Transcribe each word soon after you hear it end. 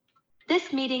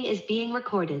This meeting is being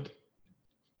recorded.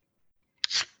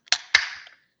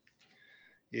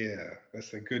 Yeah,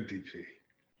 that's a good DP.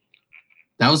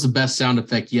 That was the best sound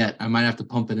effect yet. I might have to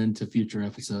pump it into future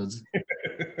episodes.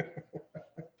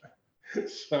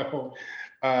 So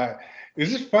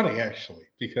this is funny, actually,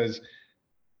 because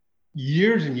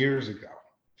years and years ago,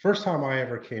 first time I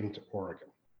ever came to Oregon,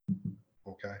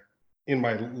 okay, in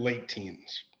my late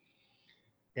teens,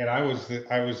 and I was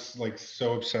like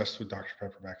so obsessed with Dr.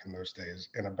 Pepper back in those days,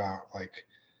 and about like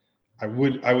I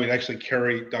would actually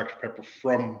carry Dr. Pepper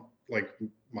from like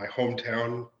my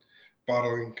hometown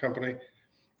bottling company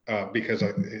because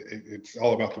it's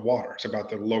all about the water. It's about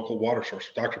the local water source.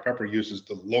 Dr. Pepper uses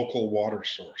the local water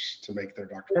source to make their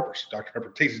Dr. Pepper. So Dr.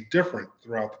 Pepper tastes different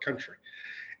throughout the country.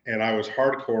 And I was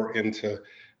hardcore into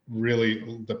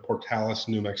really the Portales,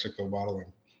 New Mexico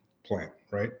bottling plant,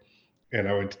 right? And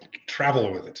I would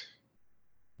travel with it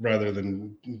rather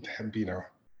than,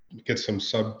 get some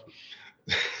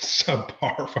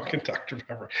subpar fucking Dr.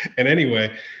 Pepper. And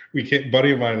anyway,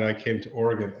 buddy of mine and I came to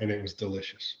Oregon, and it was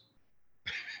delicious.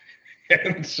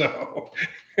 And so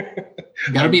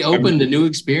got to be open to new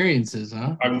experiences,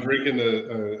 huh? I'm drinking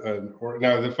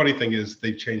now the funny thing is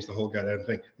they've changed the whole goddamn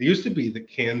thing. It used to be the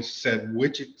cans said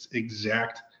which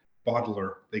exact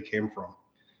bottler they came from,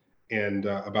 and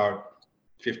about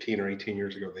 15 or 18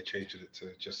 years ago they changed it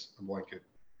to just a blanket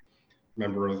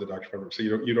member of the Dr. Pepper. So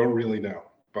you don't really know,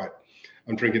 but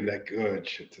I'm drinking that good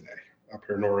shit today up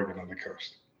here in Oregon on the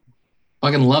coast.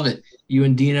 Fucking love it. You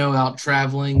and Dino out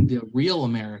traveling the real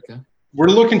America. We're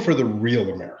looking for the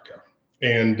real America.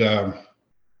 And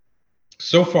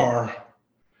so far,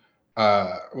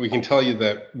 we can tell you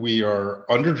that we are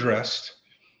underdressed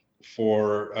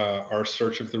for our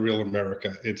search of the real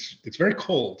America. It's very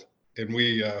cold, and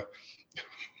we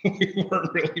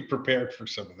weren't really prepared for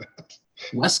some of that.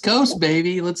 West Coast,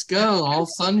 baby. Let's go. All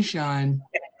sunshine.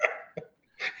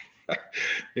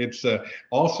 It's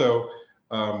also,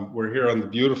 we're here on the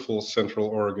beautiful Central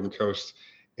Oregon coast,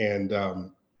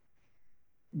 and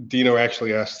Dino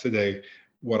actually asked today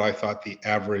what I thought the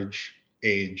average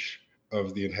age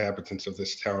of the inhabitants of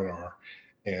this town are.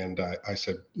 And I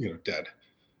said, dead.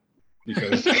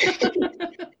 Because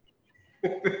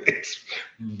it's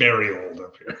very old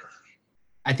up here.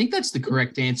 I think that's the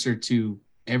correct answer to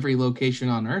every location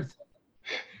on Earth.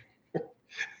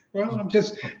 Well, I'm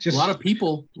just a lot of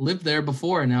people lived there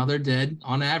before, and now they're dead.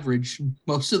 On average,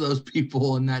 most of those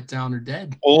people in that town are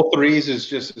dead. All threes is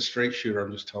just a straight shooter.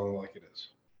 I'm just telling you like it is.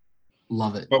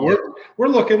 Love it. But we're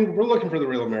looking for the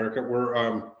real America. We're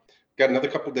got another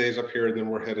couple days up here, and then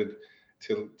we're headed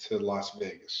to Las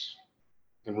Vegas.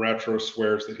 And Ratro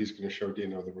swears that he's going to show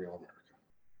Dino the real America.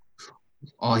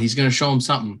 Oh, he's going to show him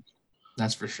something.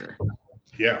 That's for sure.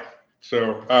 Yeah.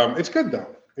 So it's good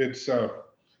though. It's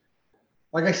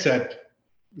like I said,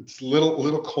 it's a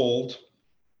little cold,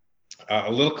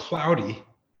 a little cloudy,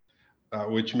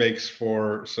 which makes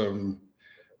for some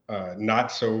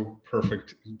not so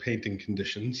perfect painting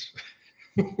conditions.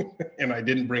 And I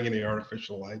didn't bring any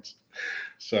artificial lights.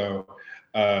 So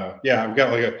I've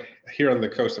got here on the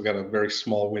coast, I've got a very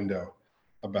small window,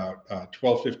 about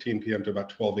 12:15 p.m. to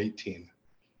about 12:18.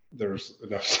 There's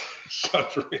enough sun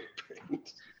for me to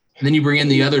paint. And then you bring in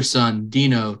the other son,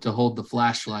 Dino, to hold the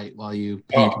flashlight while you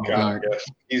paint in the dark.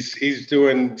 Yes. He's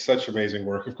doing such amazing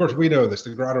work. Of course, we know this.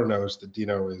 The Grotto knows that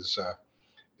Dino is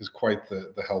quite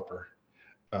the helper,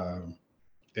 and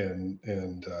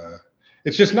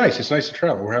it's just nice. It's nice to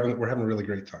travel. We're having a really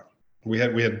great time.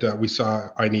 We saw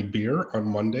I Need Beer on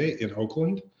Monday in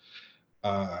Oakland.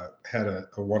 Had a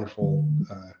wonderful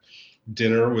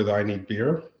dinner with I Need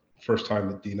Beer. First time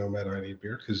that Dino met I Need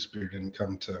Beer, because beer didn't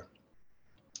come to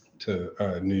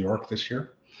New York this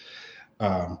year.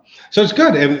 So it's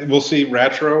good. And we'll see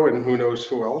Ratro and who knows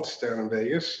who else down in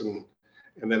Vegas, and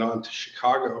then on to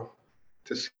Chicago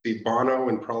to see Bono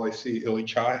and probably see Illy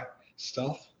Chai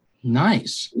stuff.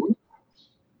 Nice.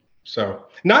 So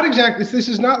not exactly, this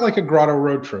is not like a Grotto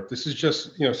road trip. This is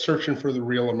just, searching for the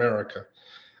real America.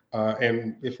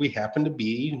 And if we happen to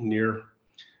be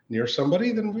near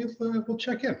somebody, then we'll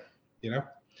check in,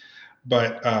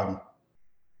 But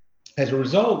as a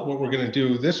result, what we're going to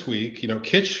do this week,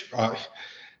 Kitch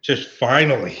just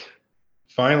finally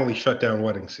shut down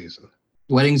wedding season.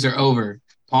 Weddings are over.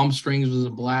 Palm Springs was a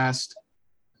blast.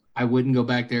 I wouldn't go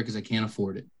back there because I can't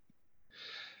afford it.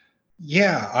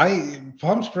 Yeah,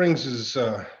 Palm Springs is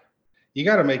you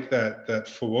got to make that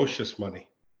ferocious money.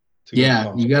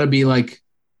 Yeah, you got to be like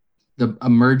the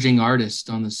emerging artist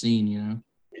on the scene,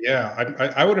 Yeah,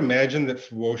 I would imagine that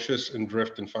Ferocious and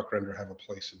Drift and Fuck Render have a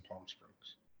place in Palm Springs.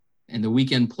 And The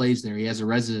Weeknd plays there. He has a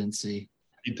residency.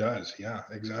 He does. Yeah,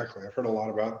 exactly. I've heard a lot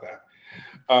about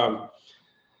that.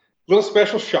 Little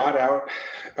special shout out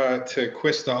to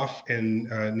Christoph and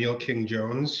Neil King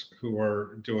Jones, who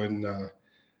are doing,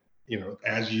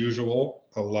 as usual,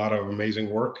 a lot of amazing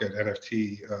work at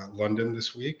NFT London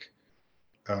this week.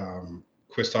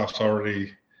 Christoph's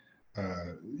already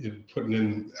putting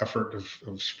in effort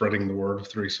of spreading the word of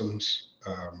threesomes.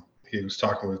 He was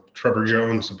talking with Trevor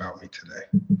Jones about me today.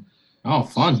 Oh,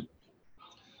 fun.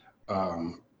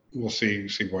 We'll see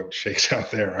what shakes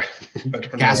out there. I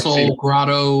don't Castle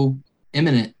Grotto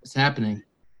imminent. It's happening.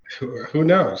 Who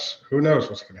knows? Who knows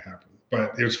what's going to happen?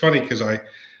 But it was funny because I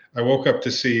woke up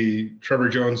to see Trevor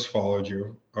Jones followed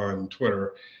you on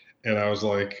Twitter, and I was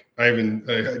like, I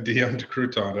DM'd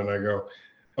Crouton, and I go,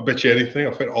 I'll bet you anything.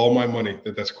 I'll bet all my money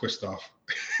that's Christoph.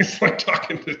 It's like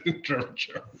talking to Trevor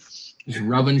Jones. Just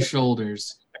rubbing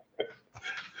shoulders.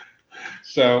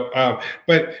 So,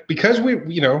 but because we're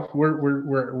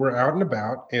out and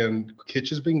about, and Kitsch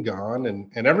has been gone,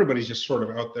 and everybody's just sort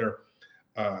of out there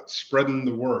spreading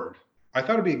the word, I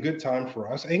thought it'd be a good time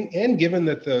for us. And given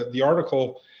that the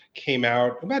article came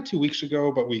out about 2 weeks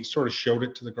ago, but we sort of showed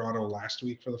it to the Grotto last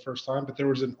week for the first time. But there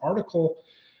was an article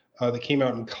that came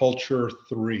out in Culture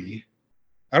 3.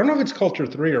 I don't know if it's Culture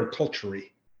 3 or Culture-y.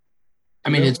 I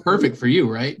mean, it's perfect for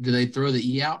you, right? Do they throw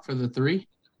the E out for the 3?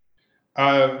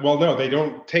 Well, no, they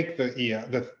don't take the E out.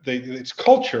 It's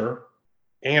Culture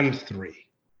and 3.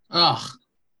 Ugh.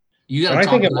 You got to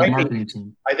talk to the marketing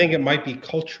team. I think it might be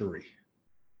Culture-y.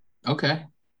 Okay.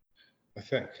 I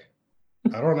think.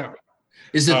 I don't know.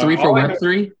 Is it 3 for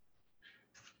Web3?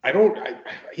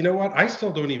 You know what? I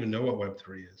still don't even know what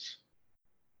Web3 is.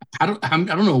 I don't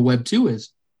know what Web2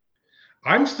 is.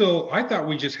 I thought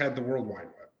we just had the World Wide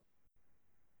Web.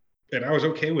 And I was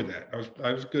okay with that.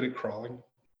 I was good at crawling.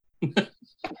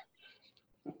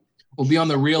 We'll be on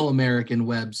the real American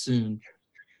web soon.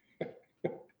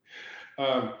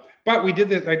 But we did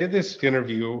this. I did this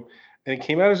interview, and it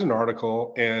came out as an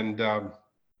article. And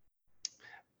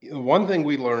one thing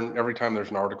we learn every time there's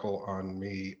an article on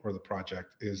me or the project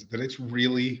is that it's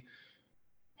really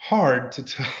hard to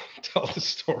tell the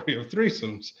story of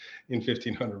threesomes in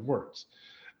 1,500 words.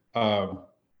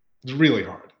 It's really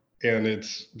hard, and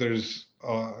there's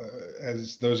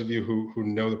as those of you who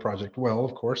know the project well,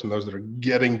 of course, and those that are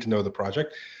getting to know the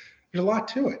project, there's a lot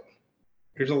to it.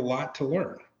 There's a lot to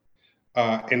learn.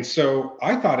 And so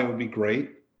I thought it would be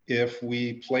great if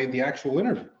we played the actual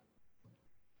interview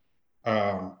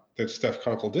that Steph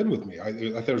Kunkel did with me. I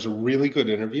thought it was a really good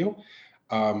interview.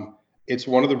 It's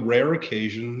one of the rare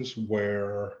occasions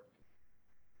where,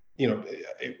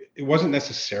 it wasn't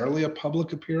necessarily a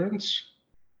public appearance,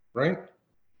 right?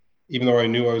 Even though I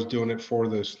knew I was doing it for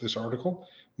this article,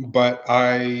 but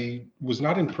I was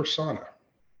not in persona.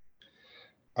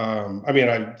 I mean,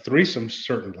 threesomes,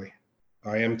 certainly.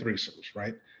 I am threesomes,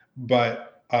 right?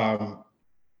 But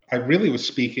I really was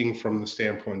speaking from the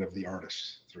standpoint of the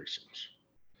artist threesomes.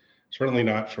 Certainly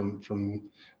not from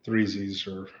threesies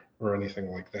or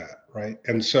anything like that, right?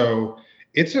 And so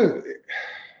it's a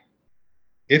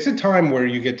time where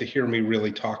you get to hear me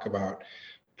really talk about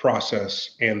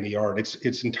process and the art.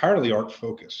 It's entirely art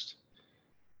focused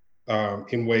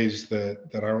in ways that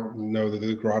I don't know that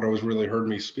the Grotto has really heard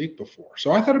me speak before.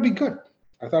 So I thought it'd be good.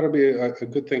 I thought it'd be a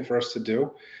good thing for us to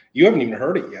do. You haven't even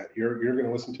heard it yet. You're going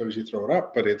to listen to it as you throw it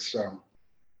up, but it's.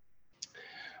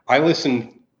 I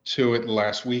listened to it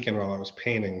last weekend while I was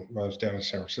painting. While I was down in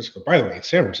San Francisco. By the way, in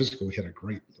San Francisco, we had a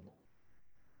great little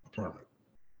apartment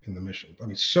in the Mission. I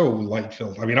mean, so light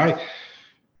filled. I mean, I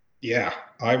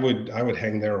would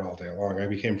hang there all day long. I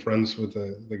became friends with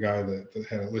the guy that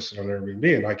had it listed on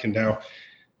Airbnb, and I can now,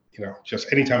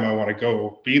 just anytime I want to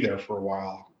go be there for a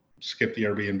while, skip the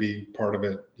Airbnb part of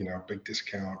it, big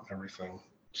discount and everything.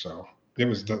 So it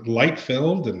was the light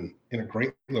filled and in a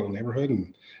great little neighborhood,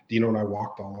 and Dino and I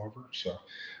walked all over. So,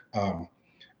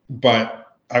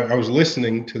 but I was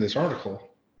listening to this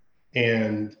article,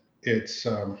 and it's,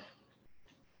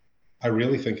 I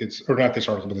really think it's, or not this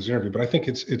article, but this interview, but I think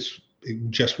it's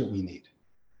just what we need.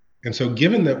 And so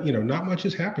given that, not much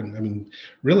has happened, I mean,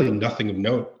 really nothing of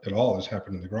note at all has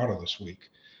happened in the Grotto this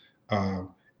week.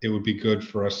 It would be good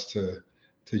for us to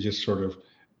just sort of,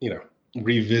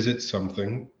 revisit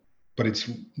something, but it's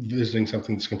visiting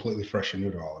something that's completely fresh and new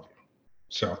to all of you.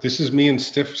 So this is me and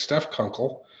Steph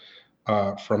Kunkel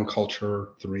from Culture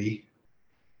 3.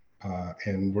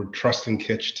 And we're trusting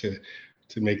Kitsch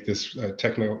to make this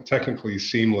technically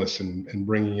seamless and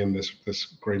bringing in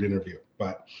this great interview.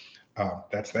 But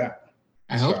that's that.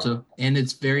 I hope so. And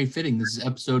it's very fitting. This is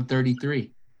episode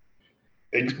 33.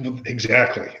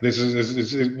 Exactly. This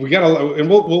is we got to, and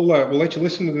we'll let you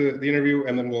listen to the interview,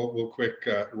 and then we'll quick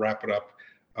wrap it up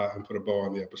and put a bow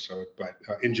on the episode. But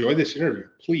enjoy this interview,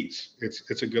 please.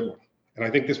 It's a good one, and I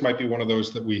think this might be one of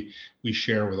those that we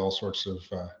share with all sorts of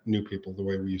new people, the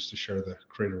way we used to share the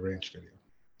Creative Range video.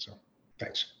 So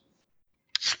thanks.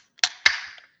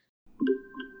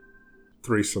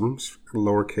 Threesomes,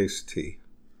 lowercase t,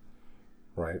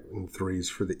 right, and threes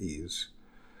for the E's.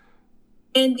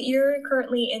 And you're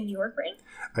currently in New York, right?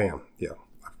 I am, yeah.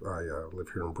 I live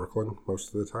here in Brooklyn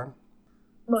most of the time.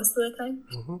 Most of the time?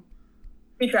 Mm-hmm.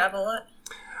 You travel a lot?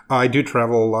 I do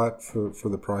travel a lot for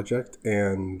the project,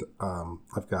 and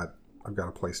I've got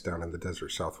a place down in the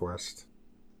desert Southwest.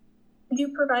 Could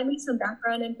you provide me some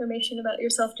background information about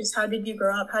yourself? Just how did you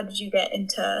grow up? How did you get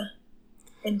into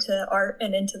art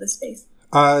and into the space?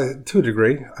 To a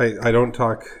degree. I don't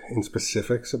talk in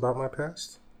specifics about my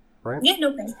past, right? Yeah,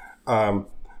 no problem.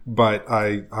 But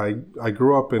I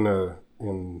grew up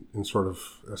in sort of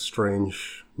a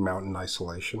strange mountain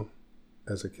isolation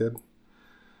as a kid.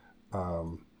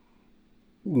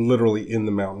 Literally in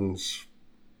the mountains,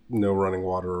 no running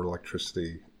water or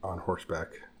electricity, on horseback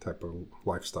type of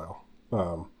lifestyle.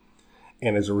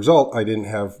 And as a result, I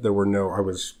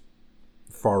was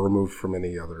far removed from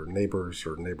any other neighbors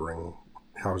or neighboring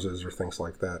houses or things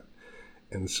like that.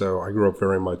 And so I grew up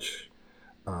very much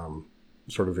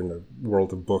sort of in the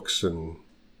world of books and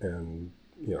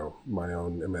my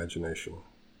own imagination.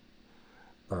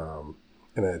 And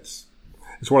it's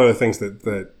one of the things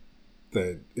that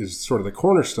is sort of the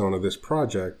cornerstone of this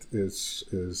project is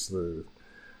the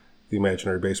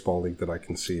imaginary baseball league that I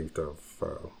conceived of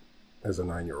as a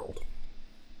 9-year-old.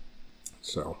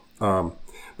 So,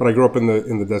 but I grew up in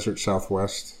the desert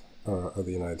Southwest of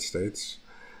the United States,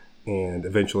 and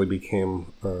eventually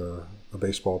became a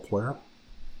baseball player,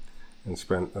 and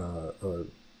spent a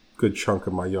good chunk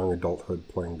of my young adulthood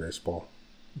playing baseball.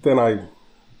 Then I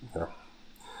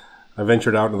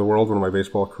ventured out into the world when my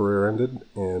baseball career ended,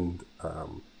 and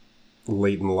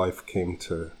late in life came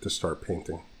to start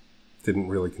painting. Didn't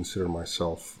really consider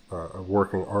myself a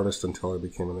working artist until I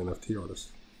became an NFT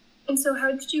artist. And so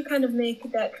how did you kind of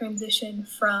make that transition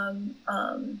from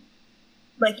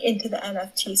into the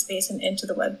NFT space and into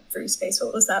the Web3 space?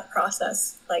 What was that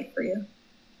process like for you?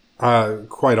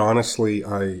 Quite honestly,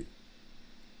 I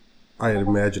had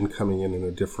imagined coming in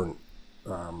a different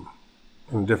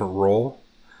role.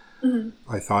 Mm-hmm.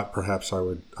 I thought perhaps I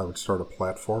would start a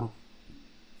platform.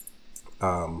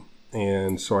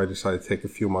 And so I decided to take a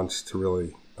few months to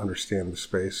really understand the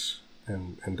space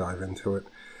and dive into it.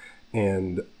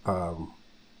 And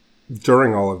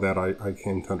during all of that, I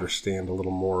came to understand a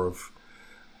little more of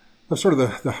sort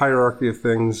of the hierarchy of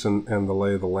things and the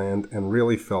lay of the land, and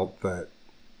really felt that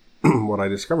what I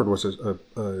discovered was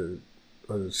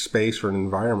a space or an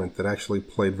environment that actually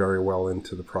played very well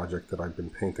into the project that I've been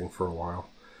painting for a while,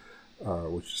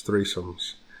 which is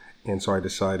Threesomes. And so I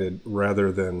decided,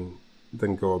 rather than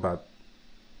go about,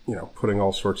 putting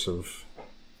all sorts of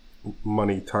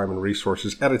money, time, and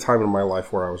resources at a time in my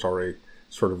life where I was already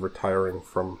sort of retiring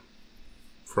from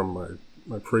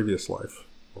my previous life.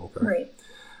 Okay. Right.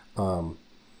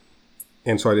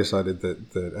 And so I decided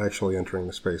that actually entering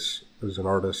the space as an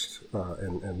artist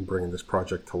and bringing this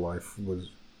project to life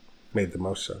made the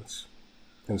most sense.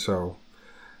 And so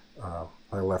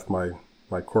I left my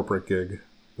corporate gig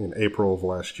in April of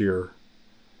last year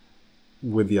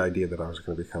with the idea that I was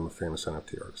going to become a famous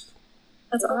NFT artist.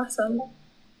 That's awesome.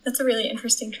 That's a really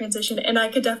interesting transition. And I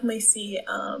could definitely see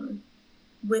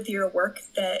with your work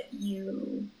that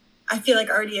I feel like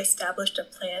already established a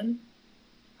plan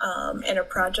and a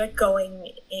project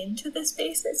going into the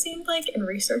space, it seemed like, and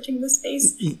researching the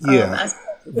space. Yeah,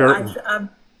 I've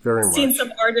very seen much.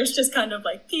 some artists just kind of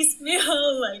like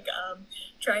piecemeal,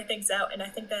 try things out. And I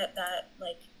think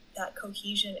that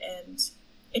cohesion, and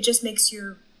it just makes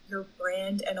your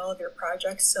brand and all of your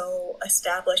projects so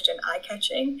established and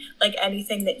eye-catching. Like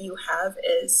anything that you have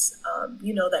is,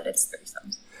 that it's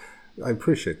Threesomes. I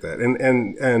appreciate that.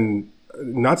 And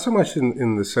not so much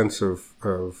in the sense of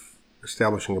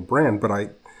establishing a brand, but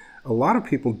a lot of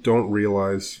people don't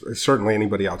realize, certainly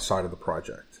anybody outside of the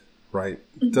project, right?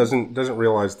 Mm-hmm. doesn't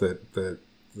realize that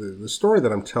the story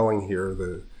that I'm telling here,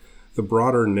 the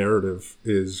broader narrative,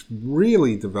 is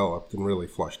really developed and really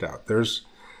fleshed out. This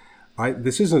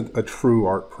isn't a true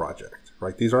art project,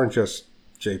 right? These aren't just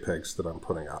JPEGs that I'm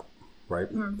putting out,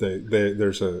 right? Mm-hmm.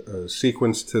 There's a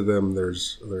sequence to them.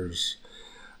 There's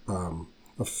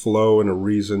a flow and a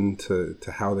reason to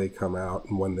how they come out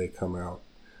and when they come out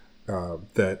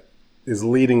that is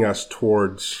leading us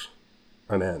towards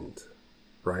an end,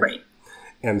 right? Right.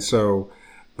 And so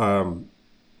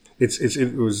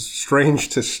it was strange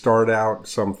to start out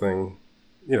something,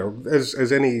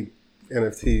 as any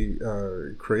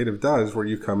NFT creative does, where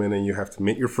you come in and you have to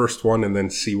mint your first one and then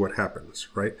see what happens,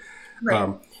 right?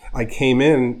 Right. I came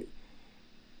in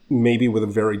maybe with a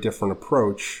very different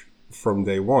approach from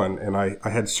day one, and I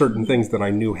had certain things that I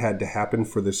knew had to happen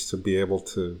for this to be able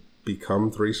to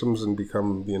become Threesomes and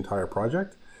become the entire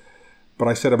project. But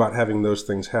I set about having those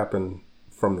things happen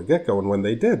from the get-go, and when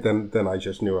they did, then I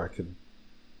just knew I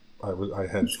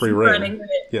had free reign.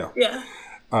 Yeah.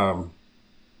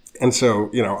 And so,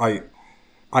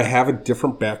 I have a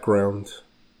different background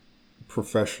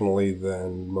professionally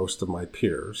than most of my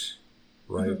peers,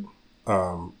 right?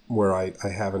 Where I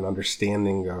have an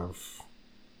understanding of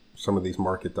some of these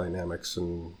market dynamics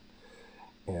and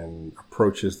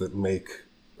approaches that make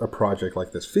a project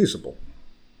like this feasible.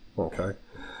 Okay.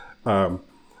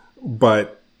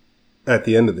 But at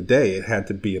the end of the day, it had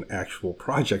to be an actual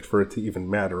project for it to even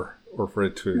matter, or for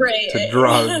it to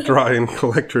draw in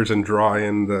collectors and draw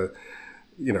in the,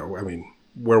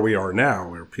 where we are now,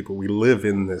 where we live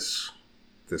in this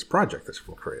project that's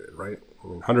been created, right? I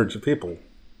mean, hundreds of people,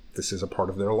 this is a part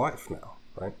of their life now,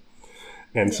 right?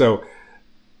 And so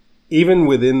even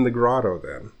within the grotto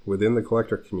then, within the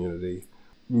collector community,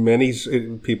 many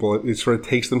people, it sort of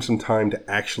takes them some time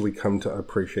to actually come to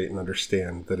appreciate and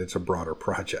understand that it's a broader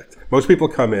project. Most people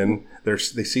come in, they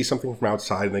see something from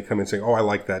outside, and they come in saying, "Oh, I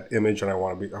like that image, and I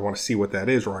want to see what that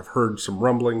is," or "I've heard some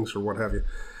rumblings," or what have you.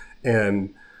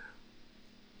 And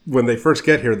when they first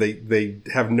get here, they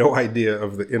have no idea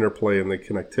of the interplay and the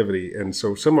connectivity. And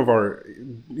so some of our,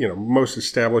 most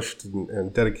established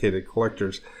and dedicated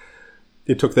collectors,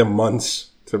 it took them months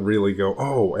to really go,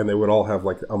 "Oh," and they would all have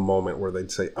like a moment where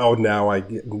they'd say, "Oh, now I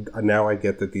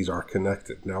get that these are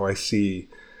connected. Now I see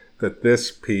that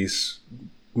this piece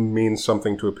means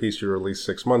something to a piece you released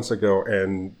 6 months ago,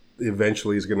 and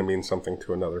eventually is going to mean something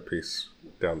to another piece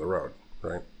down the road,"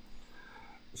 right?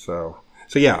 So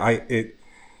yeah,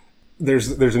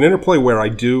 there's an interplay where I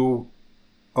do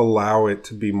allow it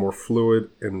to be more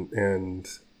fluid and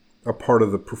a part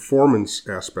of the performance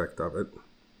aspect of it,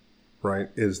 right,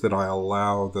 is that I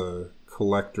allow the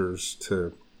collectors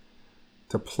to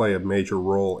play a major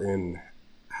role in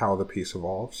how the piece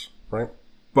evolves, right?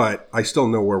 But I still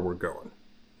know where we're going,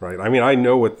 right? I mean, I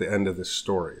know what the end of this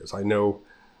story is. I know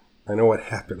what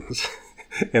happens.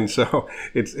 And so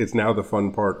it's now the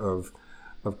fun part of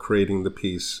creating the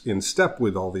piece in step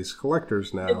with all these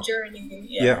collectors now. The journey,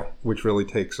 yeah, which really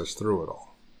takes us through it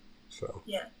all. So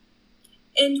yeah.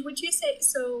 And would you say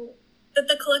so that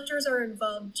the collectors are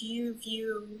involved? Do you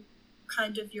view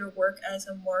kind of your work as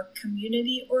a more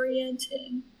community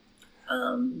oriented?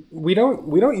 We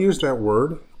don't use that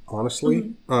word,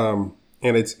 honestly. And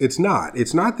it's not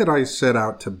that I set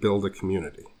out to build a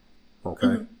community,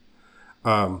 okay?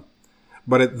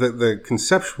 But the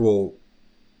conceptual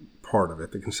part of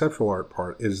it, the conceptual art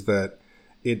part, is that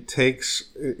it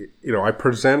takes, I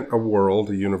present a world,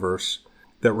 a universe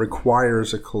that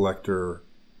requires a collector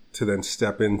to then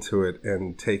step into it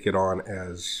and take it on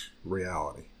as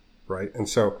reality, right? And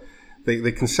so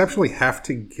they conceptually have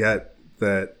to get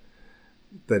that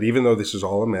even though this is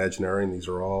all imaginary and these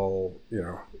are all,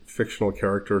 fictional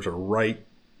characters are right,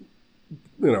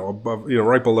 above,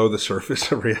 right below the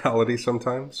surface of reality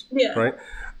sometimes, right?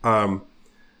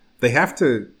 They have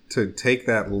to take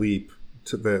that leap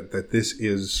to that this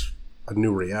is a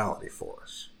new reality for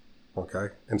us. Okay.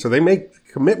 And so they make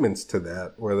commitments to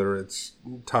that, whether it's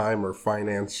time or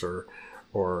finance or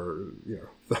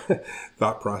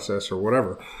thought process or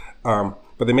whatever.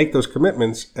 But they make those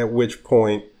commitments, at which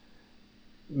point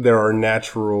there are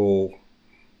natural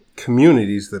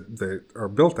communities that are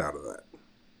built out of that.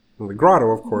 And the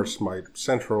grotto, of course, my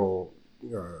central,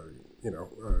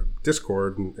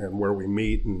 Discord and where we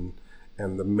meet and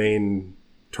the main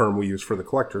term we use for the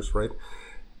collectors, right?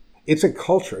 It's a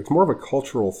culture. It's more of a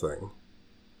cultural thing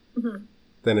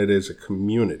than it is a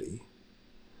community.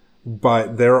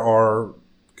 But there are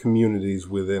communities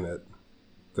within it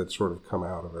that sort of come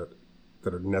out of it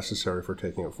that are necessary for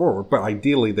taking it forward. But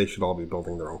ideally, they should all be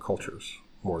building their own cultures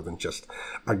more than just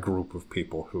a group of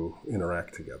people who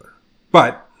interact together.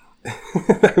 But,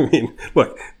 I mean,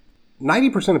 look,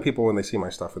 90% of people when they see my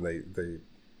stuff and they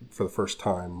for the first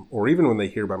time, or even when they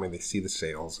hear about me, they see the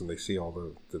sales and they see all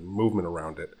the movement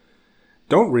around it,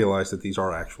 don't realize that these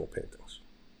are actual paintings,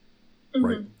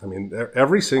 right? I mean,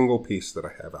 every single piece that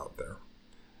I have out there,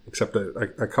 except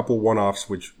a couple one-offs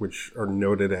which are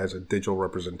noted as a digital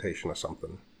representation of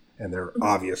something, and they're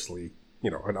obviously,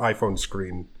 an iPhone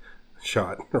screen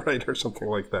shot, right, or something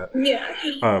like that.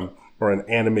 Yeah. Or an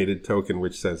animated token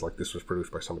which says, like, this was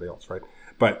produced by somebody else, right?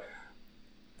 But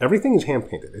everything is hand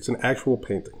painted. It's an actual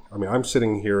painting. I mean, I'm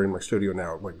sitting here in my studio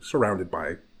now, like surrounded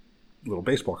by little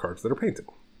baseball cards that are painted,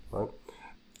 right?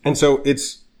 And so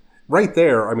it's right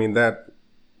there. I mean, that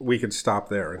we could stop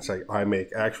there and say, I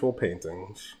make actual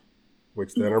paintings,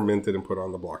 which then are minted and put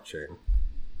on the blockchain,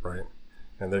 right?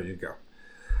 And there you go.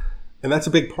 And that's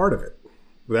a big part of it.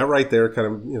 That right there kind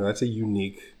of, that's a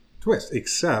unique twist,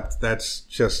 except that's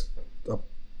just a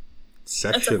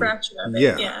section. That's a fraction of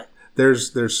it, yeah.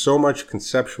 There's so much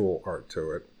conceptual art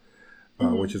to it,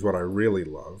 which is what I really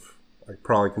love. I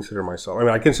consider myself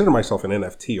an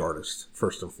NFT artist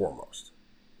first and foremost,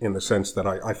 in the sense that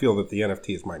I feel that the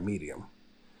NFT is my medium.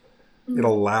 It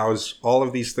allows all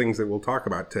of these things that we'll talk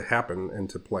about to happen and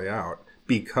to play out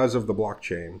because of the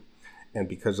blockchain and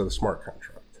because of the smart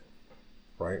contract,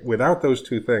 right? Without those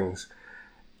two things,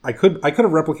 I could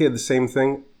have replicated the same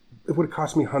thing. It would have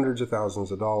cost me hundreds of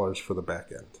thousands of dollars for the back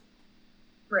end.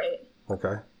 Right.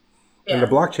 Okay. Yeah. And the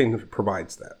blockchain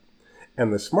provides that.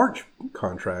 And the smart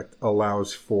contract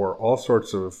allows for all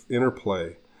sorts of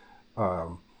interplay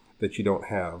that you don't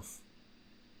have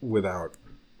without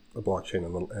a blockchain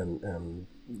and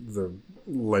the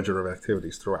ledger of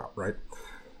activities throughout, right?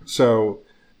 So,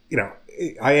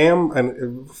 I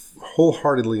am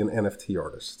wholeheartedly an NFT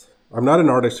artist. I'm not an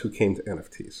artist who came to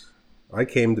NFTs. I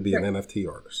came to be an NFT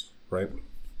artist, right?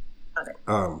 Okay.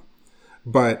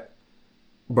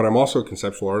 But I'm also a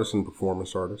conceptual artist and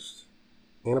performance artist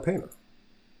and a painter.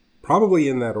 Probably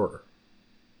in that order.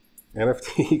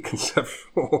 NFT,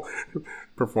 conceptual,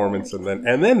 performance, and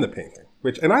then the painting.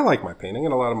 And I like my painting,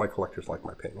 and a lot of my collectors like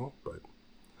my painting, but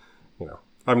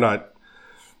I'm not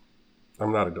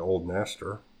an old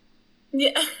master.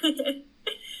 Yeah.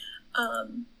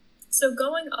 So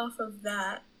going off of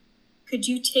that, could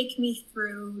you take me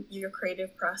through your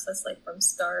creative process, like from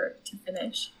start to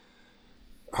finish?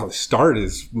 Oh, the start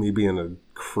is me being a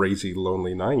crazy,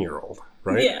 lonely 9-year-old,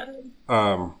 right? Yeah.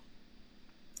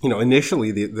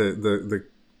 Initially the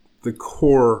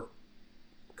core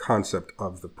concept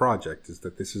of the project is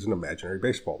that this is an imaginary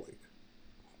baseball league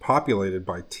populated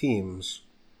by teams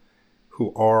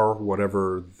who are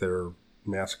whatever their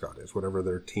mascot is, whatever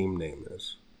their team name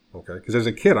is. Okay? Because as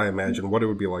a kid, I imagined what it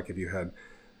would be like if you had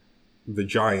the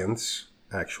Giants,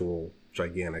 actual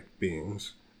gigantic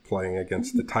beings, playing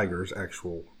against the Tigers,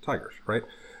 actual tigers, right?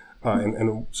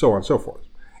 And so on and so forth.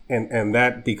 And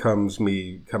that becomes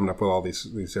me coming up with all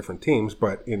these different teams.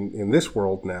 But in this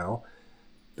world now,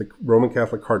 the Roman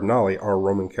Catholic Cardinali are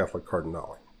Roman Catholic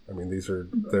Cardinali. I mean, these are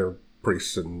they're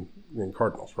priests and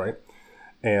cardinals, right?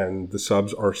 And the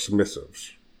subs are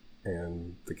submissives.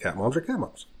 And the cat moms are cat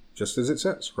moms, just as it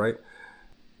says, right?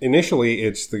 Initially,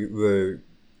 it's the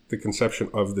conception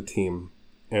of the team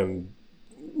and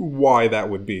why that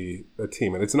would be a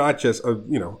team. And it's not just, on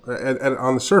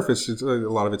the surface, a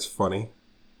lot of it's funny.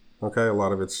 Okay, a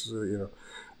lot of it's,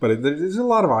 but there's a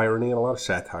lot of irony and a lot of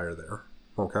satire there.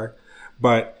 Okay,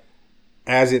 but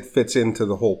as it fits into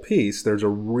the whole piece, there's a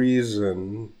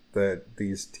reason that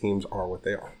these teams are what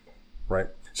they are, right?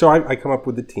 So I come up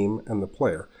with the team and the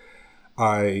player.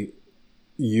 I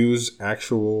use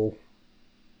actual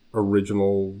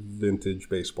original vintage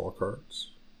baseball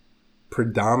cards,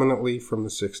 predominantly from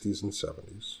the 60s and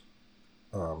 70s,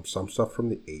 some stuff from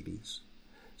the 80s.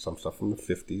 Some stuff from the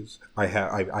 50s. I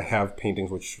have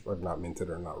paintings which I've not minted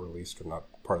or not released or not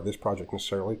part of this project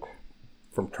necessarily,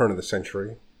 from turn of the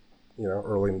century,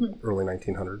 early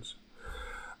 1900s.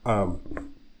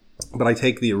 But I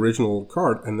take the original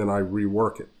card and then I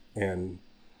rework it. And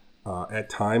at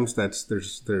times there's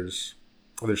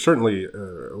certainly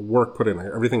work put in.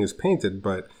 Everything is painted,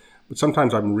 but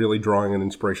sometimes I'm really drawing an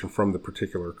inspiration from the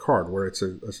particular card, where it's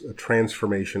a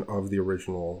transformation of the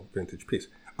original vintage piece.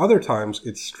 Other times,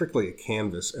 it's strictly a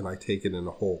canvas, and I take it in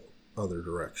a whole other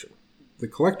direction. The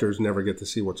collectors never get to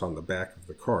see what's on the back of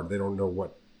the card. They don't know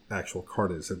what actual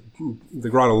card is. The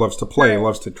grotto loves to play and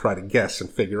loves to try to guess and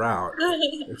figure out.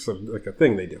 It's like a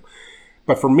thing they do.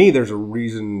 But for me, there's a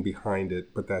reason behind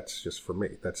it, but that's just for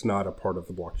me. That's not a part of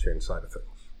the blockchain side of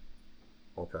things.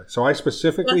 Okay, so I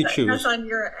specifically choose. That's on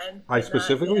your end. I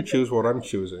specifically choose what I'm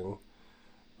choosing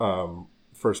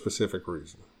for a specific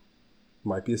reason. It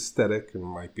might be aesthetic, and it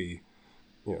might be,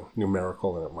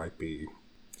 numerical, and it might be,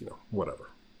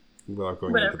 whatever. Without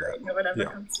going into that. Whatever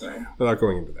comes to mind. Without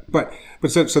going into that. But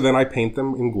so then I paint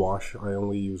them in gouache. I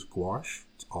only use gouache.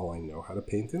 It's all I know how to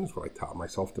paint in. It's what I taught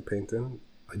myself to paint in.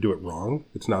 I do it wrong.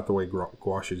 It's not the way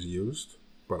gouache is used,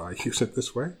 but I use it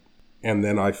this way. And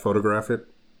then I photograph it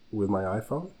with my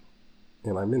iPhone,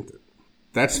 and I mint it.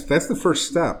 That's the first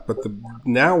step. But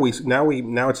now it's an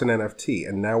NFT,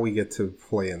 and now we get to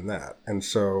play in that. And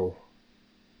so,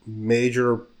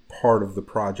 major part of the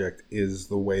project is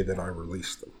the way that I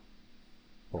release them.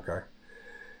 Okay.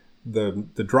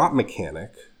 The drop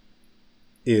mechanic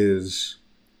is,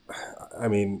 I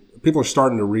mean, people are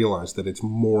starting to realize that it's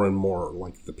more and more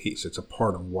like the piece. It's a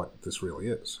part of what this really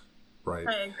is, right?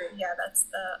 I agree. Yeah, that's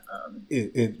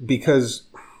the because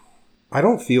I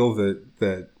don't feel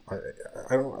that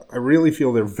I really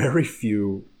feel there are very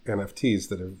few NFTs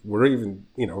that were even,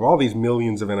 of all these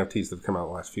millions of NFTs that have come out in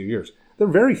the last few years, there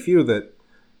are very few that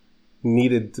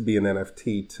needed to be an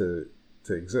NFT to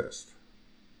exist.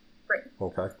 Right.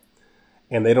 Okay.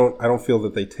 And I don't feel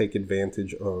that they take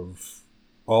advantage of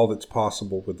all that's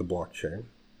possible with the blockchain.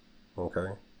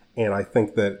 Okay. And I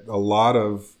think that a lot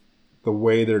of the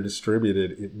way they're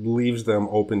distributed, it leaves them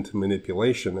open to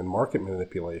manipulation and market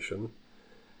manipulation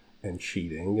and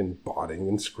cheating and botting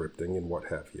and scripting and what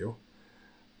have you,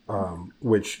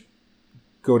 which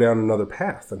go down another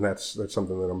path. And that's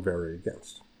something that I'm very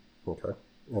against. Okay.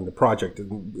 And the project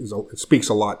it speaks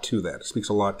a lot to that. It speaks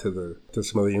a lot to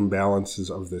some of the imbalances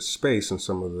of this space and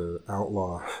some of the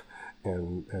outlaw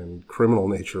and criminal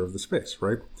nature of the space,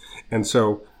 right? And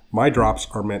so my drops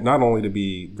are meant not only to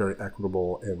be very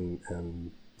equitable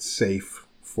and safe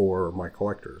for my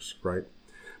collectors, right?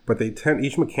 But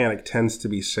each mechanic tends to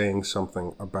be saying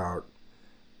something about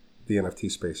the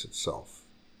NFT space itself.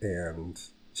 And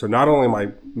so not only am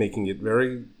I making it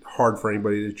very hard for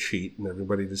anybody to cheat and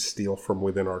everybody to steal from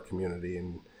within our community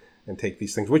and take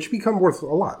these things, which become worth a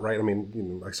lot, right? I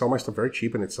mean, I sell my stuff very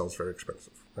cheap and it sells very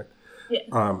expensive, right?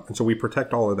 Yeah. And so we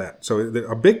protect all of that. So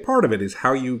a big part of it is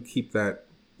how you keep that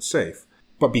safe.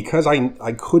 But because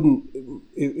I couldn't,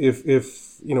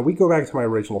 if we go back to my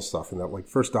original stuff and that like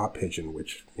first dot pigeon,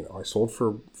 which I sold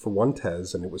for 1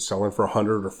 TES and it was selling for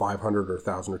 100 or 500 or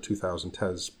 1,000 or 2,000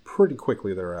 TES pretty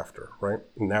quickly thereafter, right?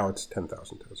 And now it's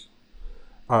 10,000 TES.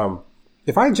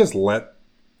 If I just let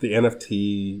the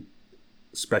NFT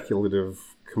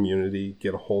speculative community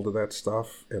get a hold of that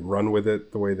stuff and run with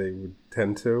it the way they would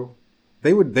tend to,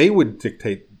 they would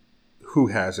dictate who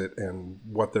has it and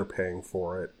what they're paying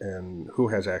for it and who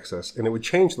has access. And it would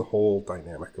change the whole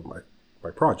dynamic of my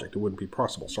project. It wouldn't be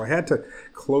possible. So I had to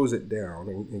close it down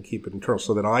and keep it internal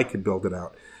so that I could build it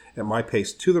out at my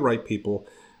pace to the right people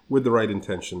with the right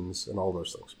intentions and all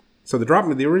those things. So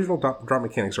the original drop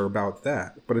mechanics are about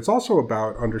that, but it's also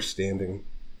about understanding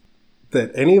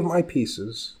that any of my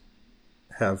pieces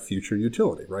have future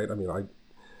utility, right? I mean,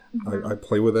 I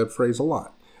play with that phrase a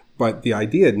lot, but the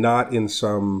idea not in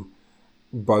some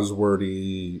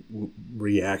buzzwordy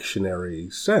reactionary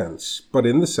sense, but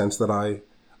in the sense that I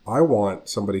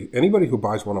want anybody who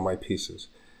buys one of my pieces,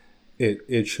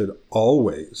 it should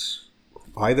always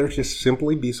either just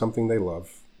simply be something they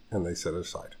love and they set it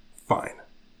aside. Fine.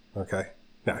 Okay.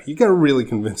 Now you got to really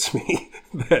convince me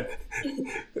that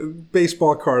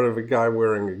baseball card of a guy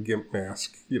wearing a GIMP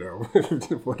mask,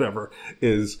 whatever,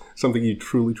 is something you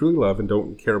truly, truly love and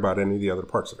don't care about any of the other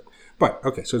parts of it. But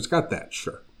okay, so it's got that,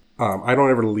 sure. I don't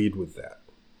ever lead with that,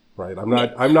 right? I'm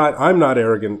not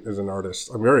arrogant as an artist.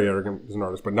 I'm very arrogant as an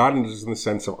artist, but not in the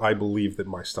sense of I believe that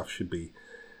my stuff should be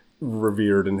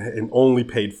revered and only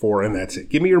paid for, and that's it.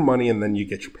 Give me your money, and then you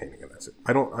get your painting, and that's it.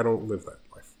 I don't live that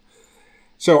life.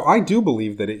 So I do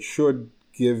believe that it should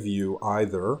give you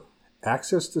either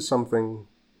access to something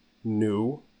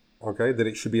new, okay, that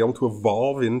it should be able to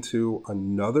evolve into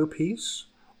another piece,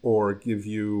 or give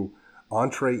you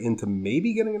entree into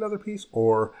maybe getting another piece,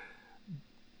 or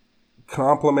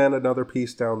complement another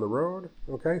piece down the road.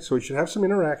 Okay, so it should have some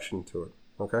interaction to it.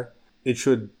 Okay, it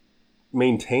should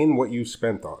maintain what you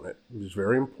spent on it, which is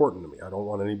very important to me. I don't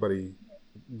want anybody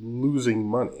losing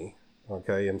money,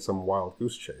 okay, in some wild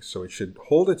goose chase. So it should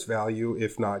hold its value,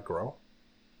 if not grow.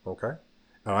 Okay,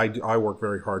 and I work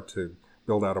very hard to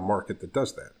build out a market that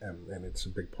does that, and it's a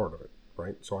big part of it,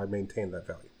 right? So I maintain that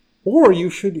value. Or you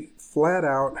should flat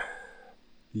out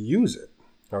use it.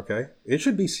 Okay, it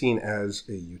should be seen as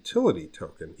a utility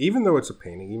token, even though it's a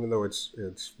painting, even though it's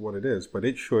what it is. But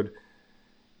you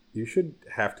should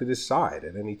have to decide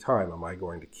at any time: am I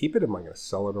going to keep it? Am I going to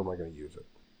sell it? Or am I going to use it?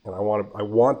 And I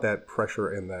want that pressure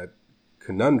and that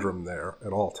conundrum there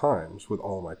at all times with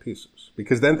all my pieces,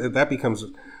 because then that becomes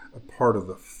a part of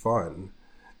the fun.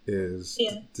 Is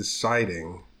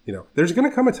deciding. There's going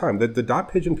to come a time that the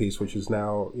dot pigeon piece, which is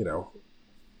now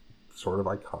sort of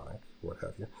iconic, what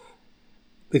have you.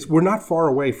 We're not far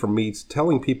away from me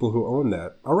telling people who own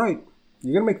that, all right,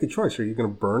 you're going to make the choice. Are you going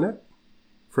to burn it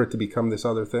for it to become this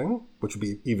other thing, which would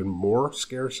be even more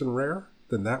scarce and rare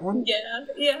than that one?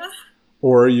 Yeah.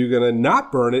 Or are you going to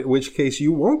not burn it, in which case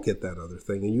you won't get that other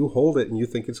thing, and you hold it and you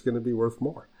think it's going to be worth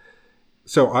more.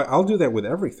 So I'll do that with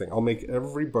everything. I'll make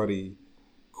everybody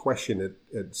question it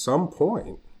at some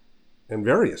point, and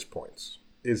various points.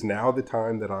 Is now the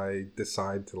time that I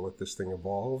decide to let this thing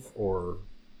evolve, or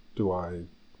do I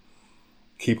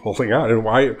keep holding out? And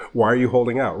why are you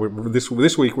holding out?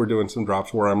 This week we're doing some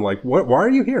drops where I'm like, why are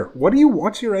you here?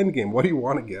 What's your end game? What do you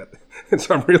want to get? And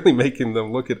so I'm really making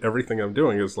them look at everything I'm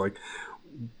doing. It's like,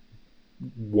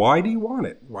 why do you want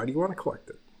it? Why do you want to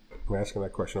collect it? I'm asking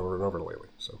that question over and over lately.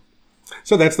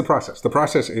 So that's the process. The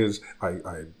process is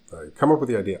I come up with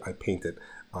the idea, I paint it,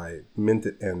 I mint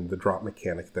it, and the drop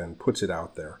mechanic then puts it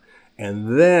out there.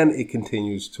 And then it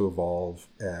continues to evolve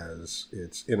as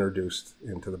it's introduced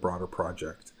into the broader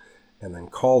project and then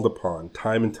called upon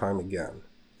time and time again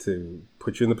to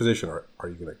put you in the position, are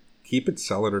you going to keep it,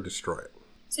 sell it, or destroy it?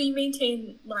 So you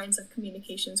maintain lines of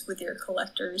communications with your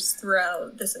collectors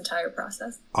throughout this entire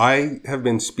process? I have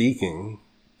been speaking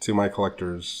to my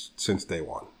collectors since day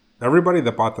one. Everybody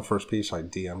that bought the first piece, I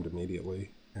DM'd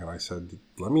immediately. And I said,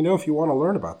 let me know if you want to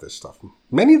learn about this stuff.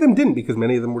 Many of them didn't, because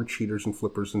many of them were cheaters and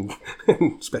flippers and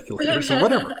speculators and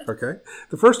whatever, okay?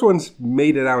 The first ones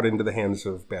made it out into the hands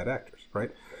of bad actors,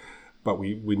 right? But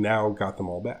we now got them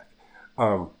all back.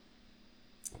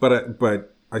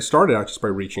 But I started out just by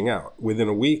reaching out. Within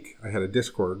a week, I had a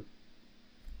Discord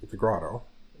at the Grotto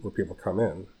where people come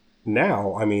in.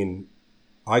 Now, I mean,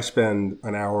 I spend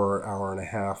an hour, hour and a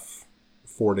half,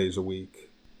 4 days a week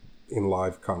in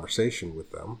live conversation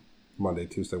with them, Monday,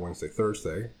 Tuesday, Wednesday,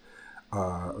 Thursday.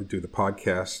 We do the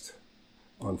podcast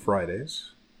on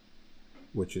Fridays,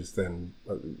 which is then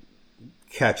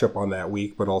catch up on that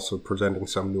week, but also presenting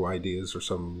some new ideas or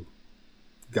some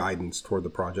guidance toward the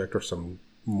project or some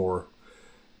more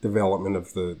development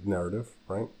of the narrative,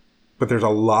 right? But there's a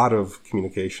lot of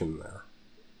communication there.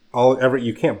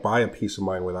 You can't buy a piece of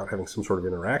mine without having some sort of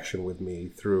interaction with me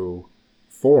through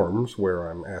forums where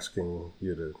I'm asking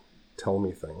you to tell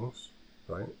me things,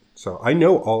 right? So I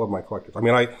know all of my collectors. I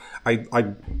mean,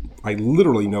 I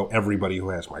literally know everybody who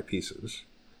has my pieces.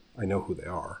 I know who they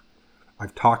are.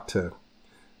 I've talked to,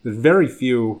 there's very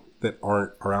few that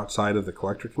are outside of the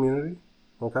collector community,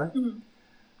 okay? Mm-hmm.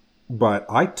 But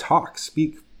I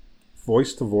speak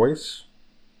voice to voice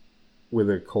with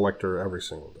a collector every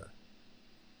single day.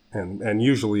 And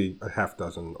usually a half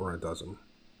dozen or a dozen.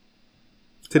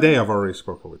 Today I've already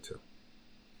spoken with 2,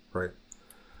 right?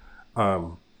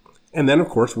 And then, of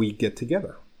course, we get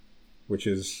together, which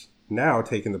is now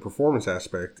taking the performance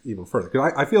aspect even further.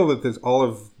 Because I feel that there's all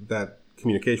of that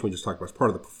communication we just talked about is part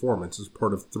of the performance, is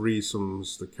part of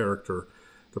threesomes, the character,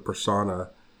 the persona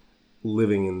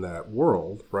living in that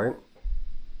world, right?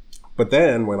 But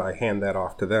then when I hand that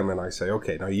off to them and I say,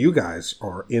 okay, now you guys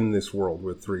are in this world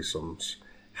with threesomes,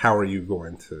 what are you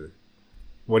going to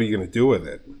do with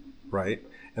it, right?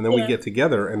 And then we get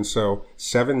together, and so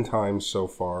 7 times so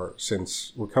far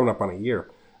since, we're coming up on a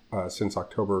year, since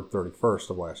October 31st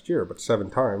of last year, but 7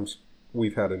 times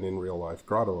we've had an in real life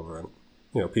Grotto event.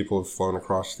 You know, people have flown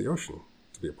across the ocean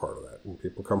to be a part of that, and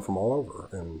people come from all over,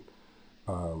 and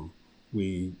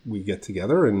we get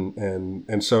together,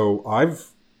 and so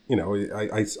I've, you know,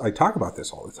 I talk about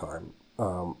this all the time,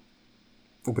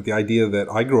 but the idea that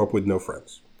I grew up with no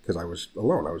friends because I was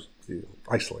alone, I was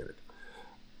isolated.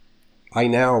 I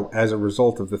now, as a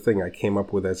result of the thing I came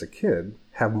up with as a kid,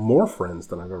 have more friends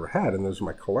than I've ever had, and those are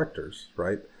my collectors,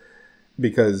 right?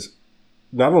 Because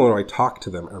not only do I talk to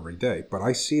them every day, but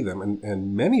I see them,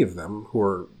 and many of them who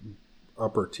are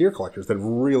upper tier collectors that have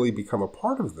really become a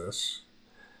part of this,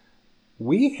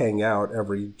 we hang out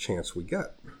every chance we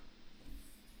get.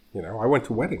 You know, I went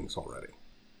to weddings already.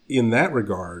 In that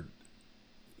regard,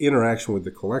 interaction with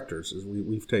the collectors, is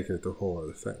we've taken it to a whole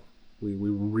other thing. We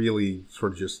really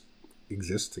sort of just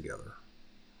exist together.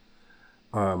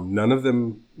 None of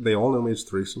them, they all know me as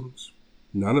threesomes.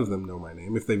 None of them know my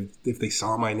name. If they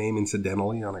saw my name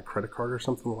incidentally on a credit card or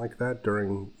something like that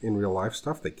during in real life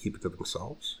stuff, they keep it to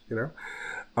themselves, you know?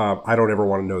 I don't ever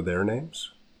want to know their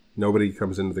names. Nobody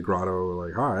comes into the Grotto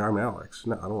like, hi, I'm Alex.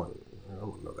 No, I don't want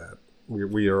to know that.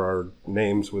 We are our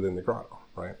names within the Grotto,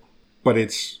 right? But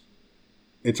it's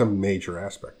a major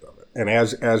aspect of it. And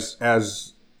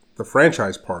as the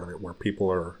franchise part of it, where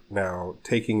people are now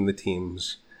taking the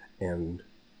teams and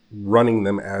running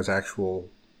them as actual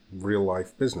real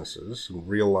life businesses and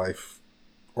real life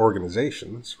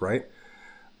organizations, right?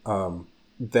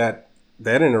 That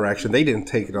interaction, they didn't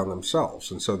take it on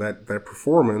themselves. And so that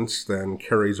performance then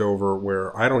carries over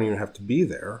where I don't even have to be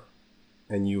there,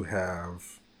 and you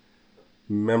have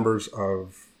members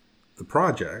of the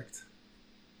project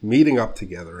meeting up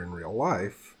together in real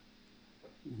life,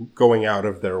 going out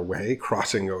of their way,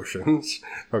 crossing oceans,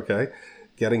 okay,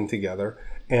 getting together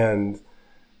and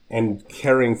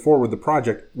carrying forward the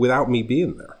project without me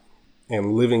being there.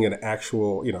 and living an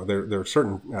actual, there are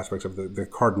certain aspects of the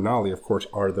Cardinali, of course,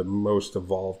 are the most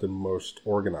evolved and most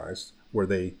organized, where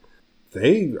they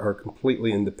are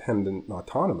completely independent and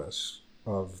autonomous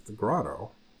of the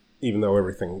Grotto, even though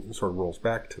everything sort of rolls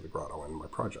back to the Grotto and my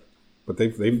project. But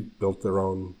they've built their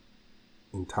own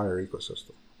entire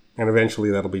ecosystem. And eventually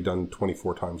that'll be done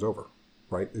 24 times over,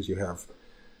 right? As you have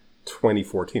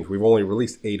 24 teams. We've only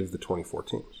released 8 of the 24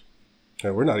 teams.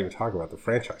 And we're not even talking about the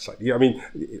franchise side. Yeah, I mean,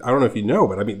 I don't know if you know,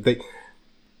 but I mean,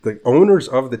 the owners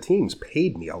of the teams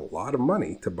paid me a lot of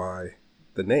money to buy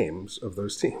the names of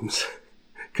those teams,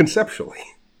 conceptually.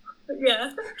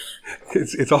 Yeah.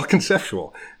 It's all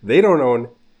conceptual. They don't own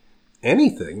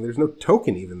anything. There's no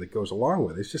token even that goes along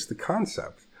with it. It's just the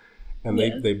concept. And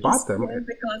they bought them.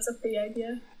 The concept, the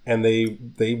idea. And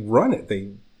they run it.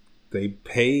 They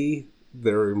pay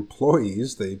their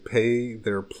employees, they pay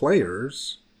their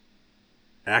players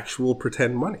actual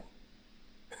pretend money,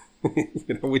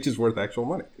 which is worth actual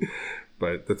money.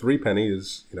 But the 3 penny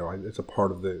is, it's a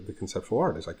part of the conceptual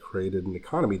art. Is I created an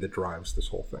economy that drives this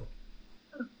whole thing.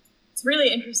 It's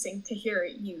really interesting to hear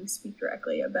you speak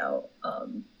directly about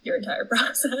your entire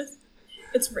process.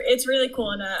 It's really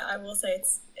cool, and I will say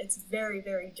it's very,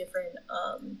 very different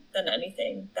than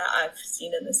anything that I've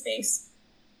seen in the space.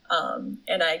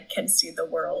 And I can see the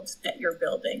world that you're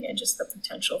building and just the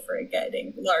potential for it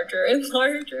getting larger and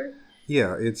larger.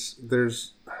 Yeah,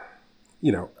 there's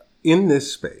in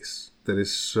this space that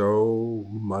is so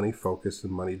money focused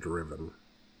and money driven,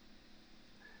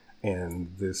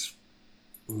 and this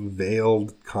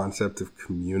veiled concept of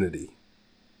community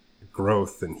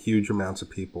growth and huge amounts of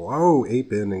people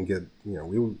ape in and get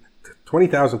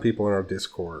 20,000 people in our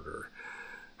Discord, or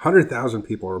 100,000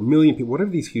 people, or 1 million people,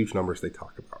 whatever these huge numbers they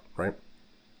talk about, right?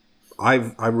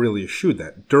 I really eschewed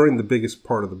that during the biggest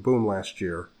part of the boom last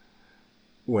year,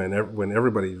 when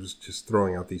everybody was just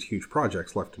throwing out these huge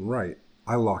projects left and right.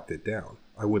 I locked it down.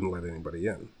 I wouldn't let anybody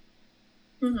in.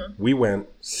 Mm-hmm. We went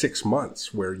 6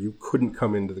 months where you couldn't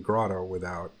come into the Grotto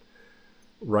without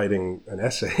writing an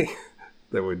essay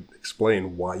that would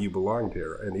explain why you belonged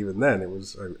here. And even then, it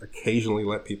was occasionally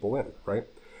let people in, right?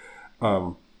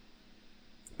 But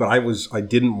I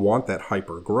didn't want that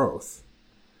hyper growth,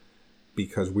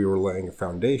 because we were laying a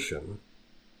foundation,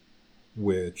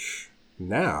 which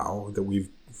now that we've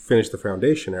finished the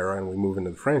foundation era and we move into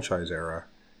the franchise era,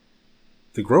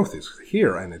 the growth is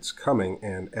here and it's coming.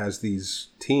 And as these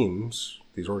teams,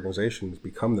 these organizations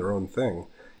become their own thing,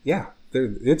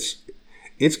 it's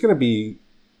going to be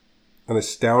an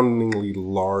astoundingly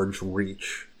large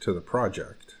reach to the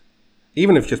project.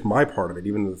 Even if just my part of it,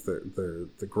 even with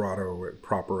the Grotto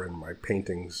proper and my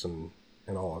paintings and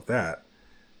all of that,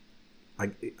 I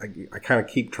kind of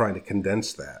keep trying to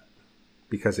condense that,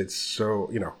 because it's so,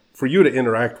 for you to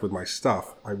interact with my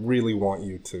stuff, I really want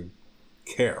you to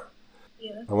care.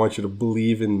 Yeah. I want you to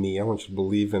believe in me. I want you to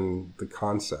believe in the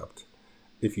concept.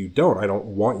 If you don't, I don't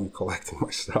want you collecting my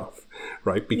stuff,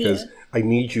 right? Because I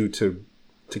need you to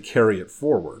carry it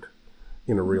forward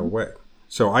in a real way.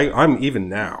 So I'm even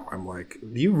now, I'm like,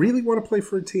 do you really want to play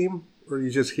for a team, or are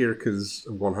you just here because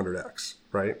of 100X,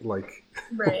 right? Like,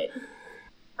 right.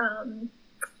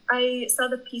 I saw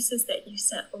the pieces that you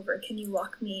sent over. Can you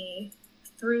walk me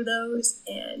through those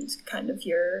and kind of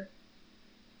your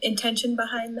intention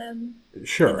behind them?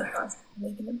 Sure. And the process of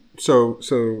making them? So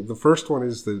the first one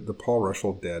is the Paul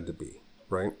Rushell Dad to Be,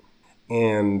 right?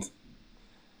 And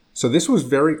so this was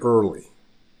very early.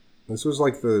 This was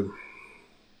like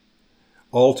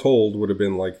all told would have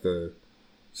been like the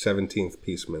 17th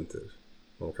piece minted,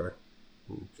 okay?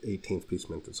 18th piece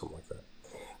minted, something like that.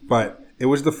 But it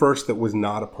was the first that was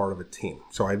not a part of a team.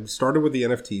 So I started with the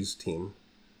NFTs team,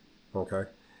 okay?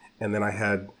 And then I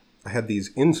had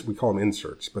these, we call them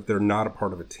inserts, but they're not a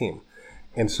part of a team.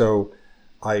 And so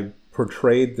I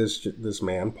portrayed this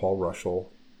man, Paul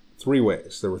Rushell, 3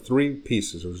 ways. There were 3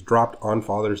 pieces. It was dropped on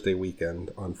Father's Day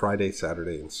weekend on Friday,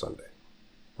 Saturday, and Sunday,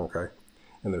 okay?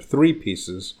 And there are 3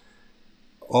 pieces,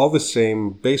 all the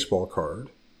same baseball card,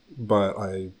 but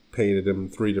I painted him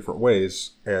 3 different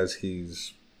ways as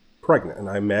he's pregnant. And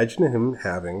I imagine him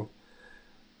having,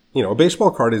 a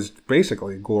baseball card is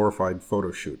basically a glorified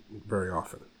photo shoot very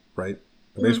often, right?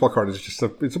 A baseball card is just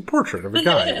it's a portrait of a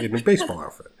guy in a baseball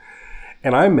outfit.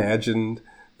 And I imagined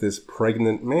this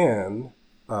pregnant man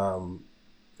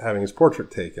having his portrait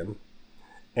taken.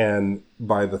 And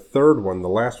by the 3rd one, the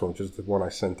last one, which is the one I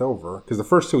sent over, because the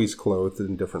first 2 he's clothed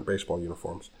in different baseball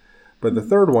uniforms. But the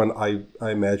 3rd one,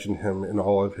 I imagine him in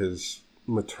all of his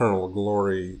maternal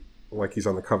glory, like he's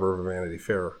on the cover of a Vanity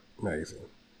Fair magazine.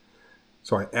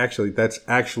 So that's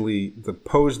actually the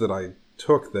pose that I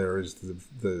took there is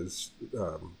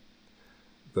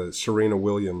the Serena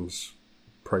Williams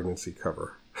pregnancy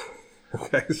cover.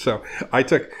 Okay, so I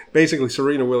took basically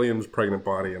Serena Williams' pregnant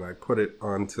body and I put it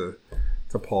onto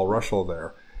Paul Russell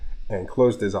there, and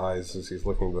closed his eyes as he's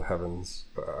looking to the heavens,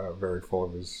 very full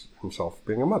of himself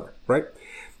being a mother, right?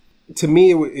 To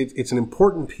me, it's an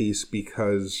important piece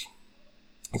because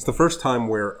it's the first time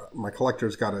where my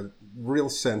collectors got a real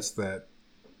sense that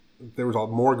there was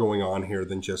more going on here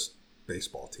than just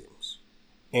baseball teams.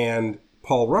 And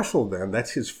Paul Russell, then,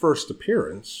 that's his first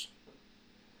appearance.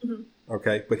 Mm-hmm.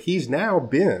 Okay, but he's now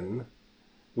been,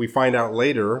 we find out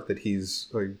later that he's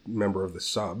a member of the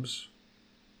Subs,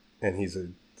 and he's a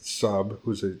sub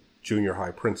who's a junior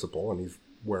high principal, and he's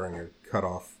wearing a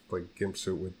cut-off like gimp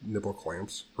suit with nipple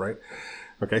clamps, right?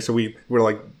 Okay, so we're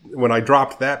like, when I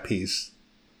dropped that piece,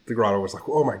 the Grotto was like,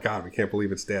 oh my God, we can't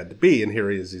believe it's dad to be, and here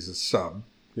he is, he's a sub,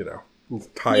 you know, he's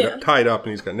tied up, and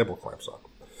he's got nipple clamps on.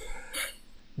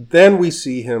 Then we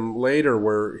see him later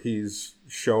where he's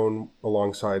shown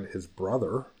alongside his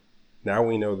brother. Now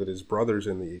we know that his brother's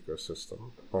in the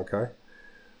ecosystem, okay?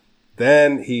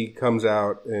 Then he comes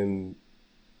out in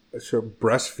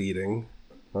breastfeeding,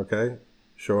 okay?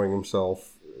 Showing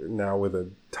himself now with a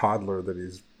toddler that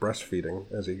he's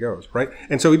breastfeeding as he goes, right?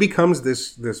 And so he becomes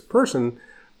this person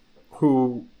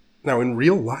who, now in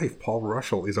real life, Paul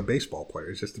Russell is a baseball player.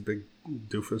 He's just a big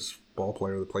doofus ball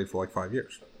player that played for like 5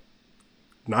 years.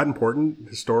 Not important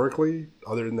historically,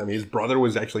 other than, I mean, his brother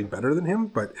was actually better than him,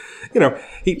 but, you know,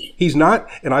 he's not,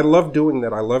 and I love doing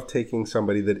that. I love taking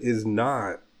somebody that is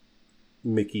not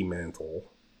Mickey Mantle,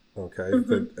 okay,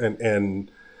 mm-hmm. and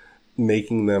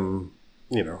making them,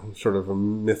 you know, sort of a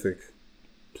mythic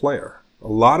player. A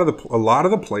lot of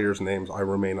the players' names I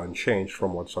remain unchanged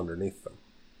from what's underneath them.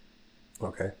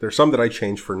 Okay, there's some that I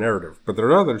change for narrative, but there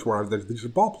are others where these are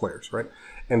ball players, right?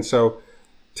 And so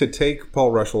to take Paul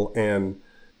Russell and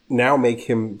now make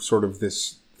him sort of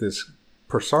this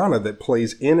persona that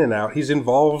plays in and out. He's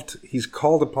involved, he's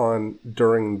called upon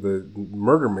during the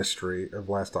murder mystery of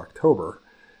last October,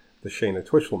 the Shayna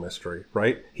Twitchell mystery,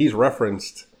 right? He's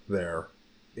referenced there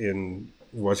in,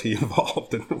 was he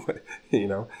involved in, you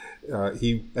know,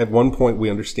 he, at one point we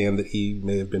understand that he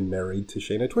may have been married to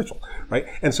Shayna Twitchell, right?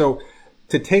 And so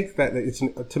to take that, it's,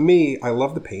 to me, I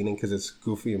love the painting because it's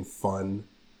goofy and fun,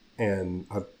 and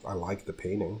I like the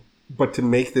painting. But to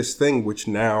make this thing, which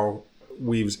now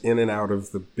weaves in and out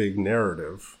of the big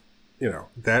narrative, you know,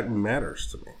 that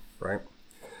matters to me, right?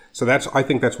 So I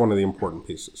think that's one of the important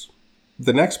pieces.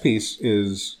 The next piece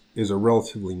is a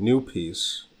relatively new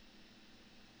piece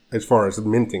as far as the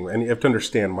minting. And you have to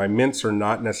understand, my mints are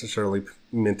not necessarily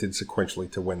minted sequentially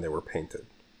to when they were painted.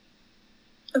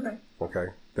 Okay. Okay?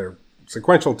 They're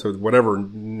sequential to whatever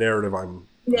narrative I'm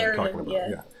talking about.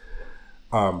 Yeah.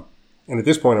 And at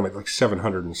this point, I'm at like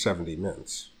 770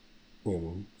 mints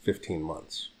in 15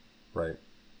 months, right?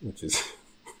 Which is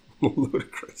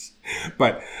ludicrous.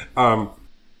 But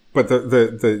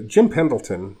the Jim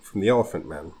Pendleton from the Elephant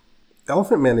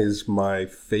Men is my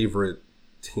favorite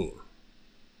team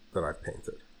that I've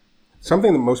painted.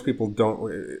 Something that most people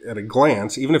don't, at a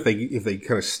glance, even if they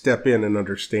kind of step in and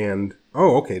understand,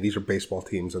 oh, okay, these are baseball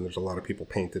teams and there's a lot of people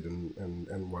painted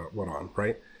and what on,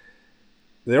 right?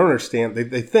 They don't understand.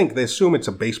 They assume it's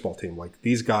a baseball team. Like,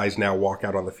 these guys now walk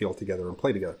out on the field together and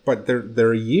play together. But there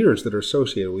are years that are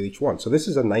associated with each one. So this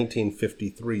is a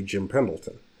 1953 Jim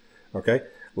Pendleton. Okay?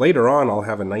 Later on, I'll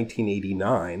have a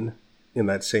 1989 in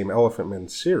that same Elephant Men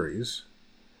series.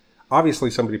 Obviously,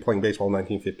 somebody playing baseball in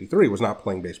 1953 was not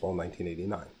playing baseball in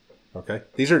 1989. Okay?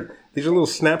 These are little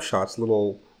snapshots,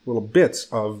 little bits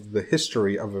of the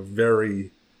history of a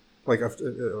very, like a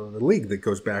league that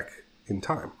goes back in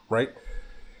time, right?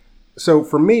 So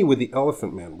for me, with the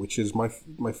Elephant Men, which is my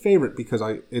favorite because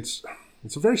it's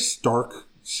a very stark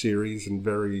series and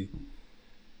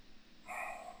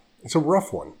it's a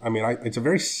rough one. I mean, it's a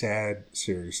very sad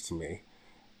series to me,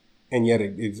 and yet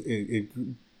it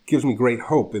gives me great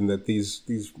hope in that these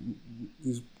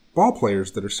ball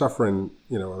players that are suffering,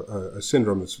 you know, a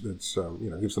syndrome that's you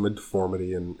know, gives them a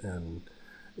deformity and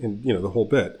you know, the whole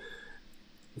bit.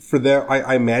 For them,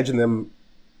 I imagine them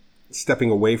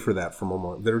stepping away for that for a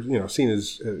moment. They're, you know, seen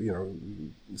as, you know,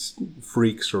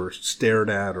 freaks or stared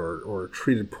at or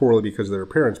treated poorly because of their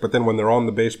appearance. But then when they're on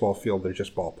the baseball field, they're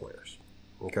just ball players.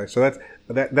 Okay, so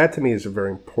that to me is a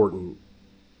very important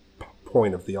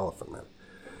point of the Elephant Men.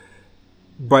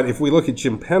 But if we look at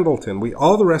Jim Pendleton,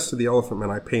 all the rest of the Elephant Men,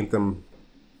 I paint them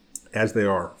as they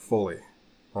are, fully.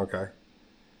 Okay,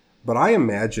 but I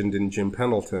imagined in Jim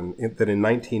Pendleton that in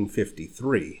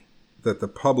 1953. That the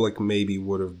public maybe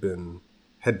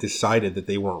had decided that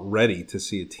they weren't ready to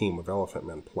see a team of Elephant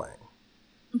Men playing.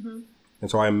 Mm-hmm. And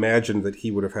so I imagined that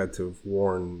he would have had to have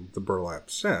worn the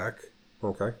burlap sack,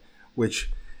 okay,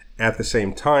 which at the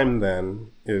same time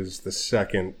then is the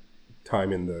second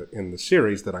time in the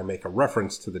series that I make a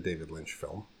reference to the David Lynch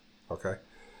film, okay.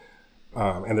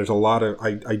 And there's a lot of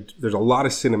there's a lot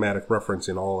of cinematic reference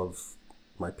in all of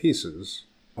my pieces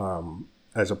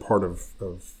as a part of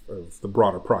the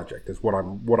broader project. Is what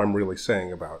I'm really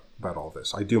saying about all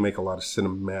this. I do make a lot of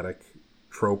cinematic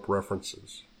trope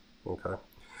references, okay.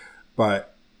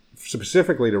 But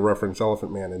specifically to reference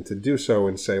Elephant Man, and to do so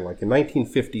and say, like, in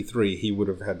 1953, he would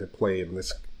have had to play in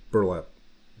this burlap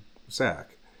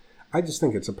sack. I just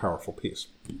think it's a powerful piece.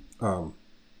 So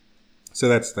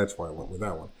that's why I went with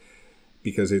that one.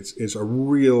 Because it's a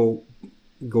real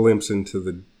glimpse into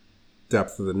the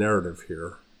depth of the narrative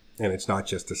here. And it's not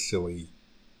just a silly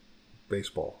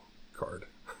baseball card.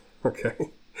 Okay?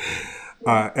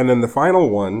 And then the final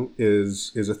one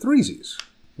is a Threesies,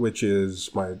 which is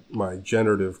my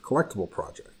generative collectible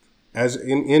project. As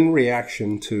in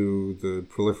reaction to the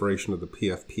proliferation of the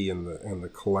PFP and the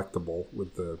collectible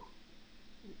with the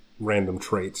random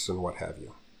traits and what have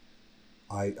you,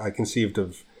 I conceived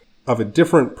of a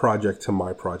different project to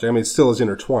my project. I mean, it still is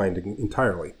intertwined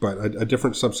entirely, but a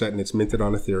different subset, and it's minted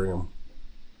on Ethereum,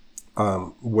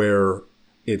 where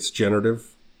it's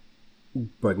generative,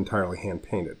 but entirely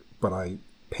hand-painted. But I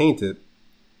paint it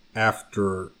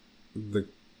after the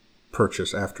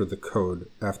purchase, after the code,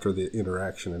 after the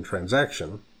interaction and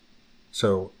transaction.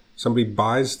 So somebody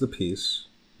buys the piece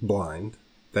blind,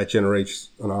 that generates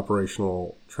an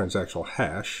operational transactional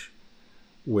hash,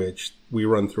 which we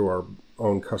run through our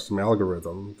own custom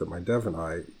algorithm that my dev and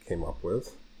I came up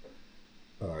with,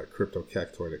 Crypto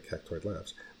Cactoid at Cactoid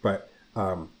Labs. But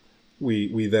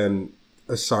we then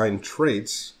assign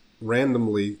traits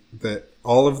randomly that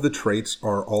all of the traits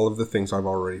are all of the things I've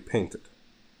already painted.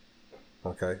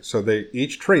 Okay, so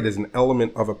each trait is an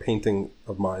element of a painting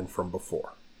of mine from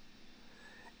before.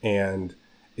 And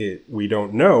we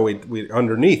don't know,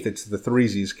 underneath it's the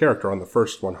Threesies character on the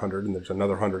first 100, and there's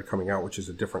another 100 coming out, which is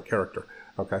a different character.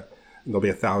 Okay, and there'll be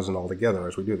 1,000 altogether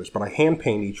as we do this. But I hand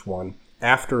paint each one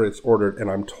after it's ordered, and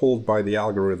I'm told by the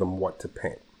algorithm what to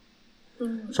paint.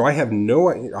 Mm-hmm. So I have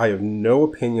no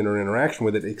opinion or interaction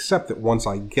with it, except that once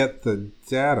I get the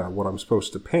data, what I'm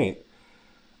supposed to paint,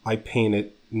 I paint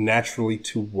it naturally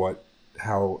to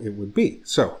how it would be.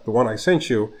 So the one I sent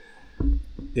you,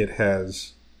 it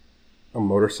has a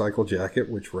motorcycle jacket,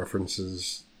 which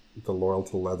references the Loyal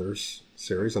to Leathers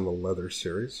series and the Leather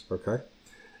series. Okay,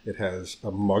 it has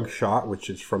a mug shot, which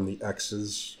is from the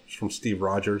exes, from Steve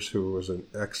Rogers, who was an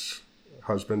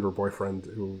ex-husband or boyfriend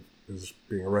who is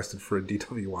being arrested for a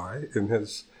DWI in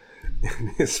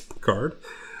his card.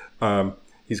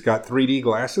 He's got 3D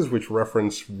glasses, which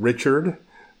reference Richard,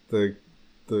 the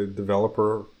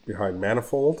developer behind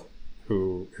Manifold,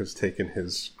 who has taken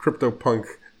his CryptoPunk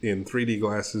in 3D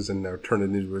glasses and now turned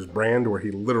it into his brand, where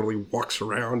he literally walks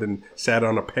around and sat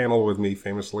on a panel with me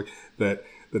famously that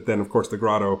then, of course, the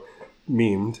Grotto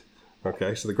memed.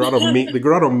 Okay, so the Grotto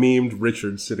memed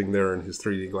Richard sitting there in his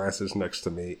 3D glasses next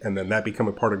to me, and then that became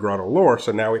a part of Grotto lore,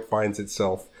 so now it finds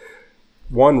itself,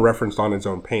 one, referenced on its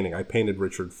own painting. I painted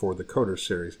Richard for the Coder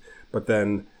series, but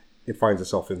then it finds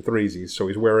itself in Threesies, so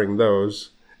he's wearing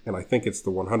those, and I think it's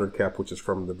the 100 cap, which is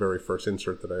from the very first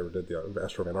insert that I ever did, the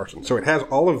Astro Van Arsene. So it has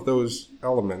all of those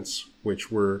elements,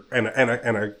 which were, and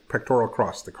a pectoral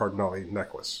cross, the Cardinale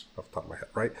necklace, off the top of my head,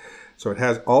 right? So it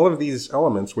has all of these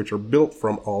elements, which are built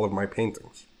from all of my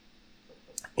paintings.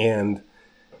 And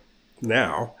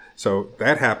now, so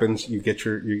that happens, you get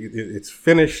it's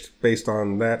finished based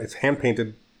on that, it's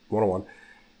hand-painted 101.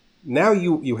 Now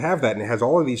you have that, and it has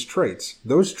all of these traits.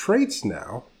 Those traits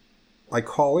now, I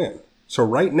call in. So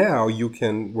right now you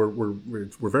can,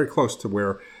 we're very close to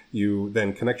where you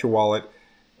then connect your wallet,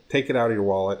 take it out of your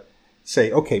wallet,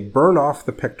 say, okay, burn off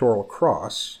the pectoral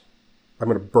cross. I'm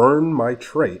going to burn my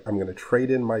trait. I'm going to trade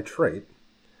in my trait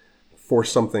for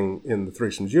something in the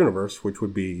Threesomes universe, which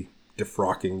would be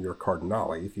defrocking your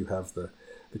Cardinale. If you have the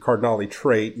Cardinale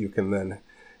trait, you can then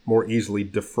more easily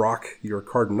defrock your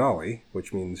Cardinale,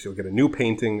 which means you'll get a new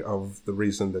painting of the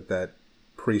reason that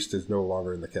priest is no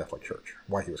longer in the Catholic Church,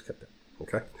 why he was kept in.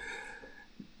 Okay.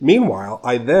 Meanwhile,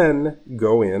 I then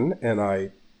go in and I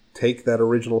take that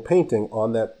original painting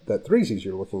on that Threesies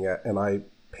you're looking at, and I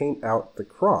paint out the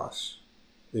cross.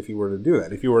 If you were to do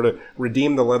that, if you were to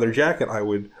redeem the leather jacket, I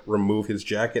would remove his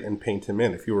jacket and paint him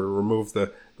in. If you were to remove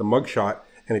the mugshot,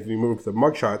 and if you moved the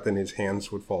mugshot, then his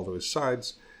hands would fall to his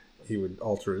sides. He would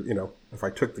alter, if I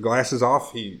took the glasses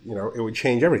off, it would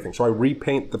change everything. So I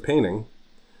repaint the painting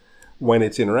when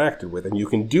it's interacted with. And you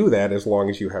can do that as long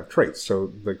as you have traits. So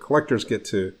the collectors get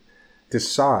to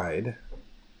decide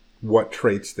what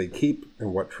traits they keep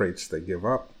and what traits they give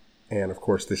up. And of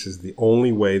course, this is the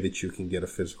only way that you can get a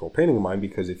physical painting of mine,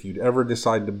 because if you'd ever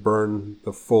decide to burn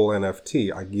the full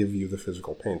NFT, I give you the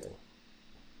physical painting.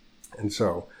 And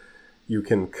so you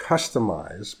can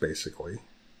customize, basically.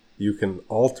 You can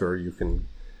alter, you can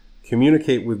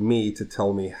communicate with me to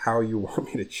tell me how you want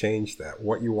me to change that,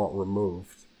 what you want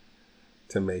removed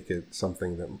to make it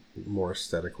something that more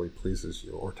aesthetically pleases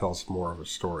you or tells more of a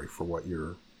story for what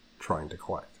you're trying to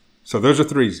collect. So those are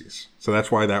threesies. So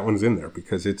that's why that one's in there,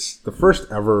 because it's the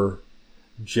first ever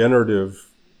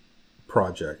generative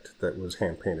project that was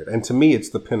hand painted. And to me, it's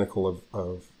the pinnacle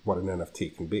of what an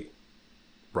NFT can be,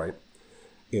 right?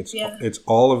 It's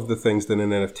all of the things that an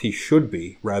NFT should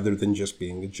be, rather than just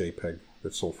being a JPEG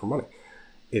that's sold for money.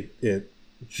 It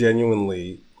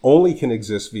genuinely only can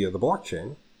exist via the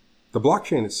blockchain. The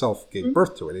blockchain itself gave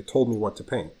birth to it. It told me what to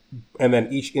paint. And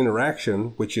then each interaction,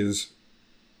 which is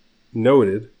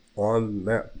noted on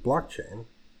that blockchain,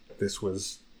 this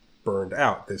was burned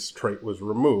out, this trait was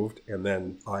removed, and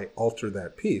then I alter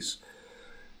that piece.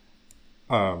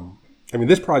 I mean,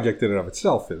 this project in and of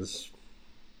itself is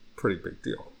a pretty big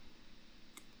deal.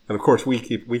 And of course, we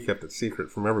kept it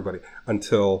secret from everybody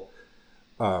until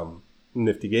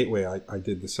Nifty Gateway. I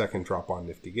did the second drop on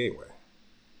Nifty Gateway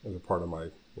as a part of my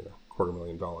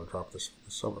 $250,000 drop this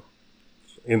summer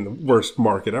in the worst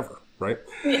market ever, right?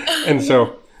 And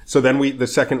so then the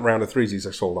second round of threesies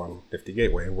are sold on Nifty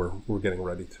Gateway, and we're getting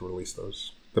ready to release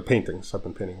the paintings. I've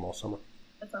been painting them all summer.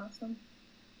 That's awesome.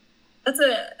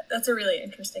 That's a really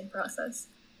interesting process.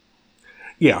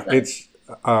 Yeah, it's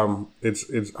I'm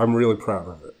really proud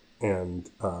of it, and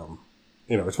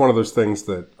it's one of those things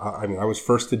that I was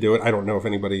first to do it. I don't know if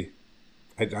anybody,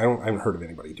 I haven't heard of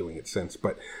anybody doing it since,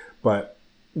 but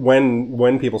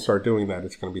when people start doing that,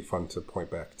 it's going to be fun to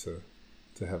point back to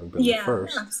having been the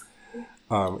first.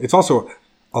 Absolutely. It's also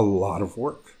a lot of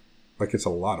work. Like, it's a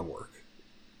lot of work.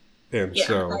 And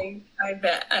so I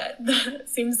bet that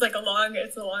seems like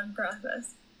it's a long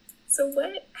process. So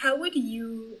how would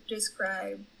you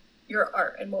describe your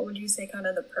art, and what would you say kind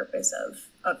of the purpose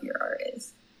of your art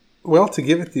is? Well, to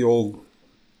give it the old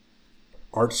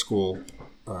art school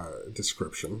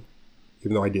description,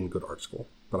 even though I didn't go to art school,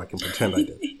 but I can pretend I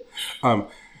did.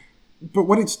 But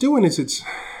what it's doing is it's,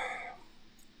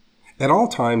 at all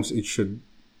times, it should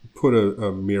put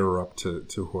a mirror up to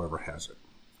whoever has it,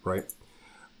 right?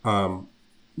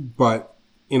 But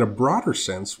in a broader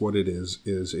sense, what it is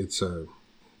it's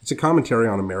a commentary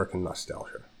on American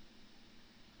nostalgia.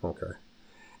 Okay.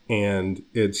 And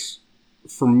it's,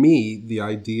 for me, the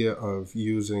idea of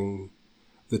using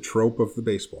the trope of the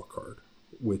baseball card,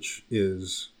 which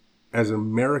is as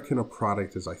American a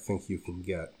product as I think you can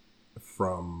get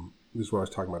from, this is what I was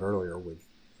talking about earlier,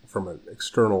 from an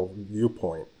external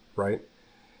viewpoint, right?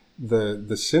 The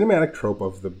cinematic trope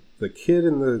of the kid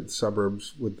in the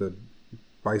suburbs with the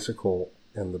bicycle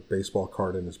and the baseball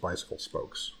card in his bicycle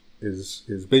spokes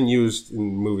is been used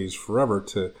in movies forever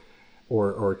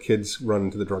or kids run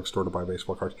into the drugstore to buy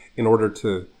baseball cards in order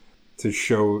to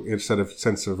show a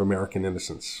sense of American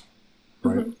innocence,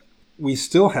 right? Mm-hmm. We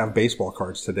still have baseball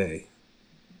cards today,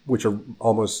 which are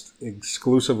almost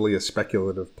exclusively a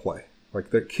speculative play.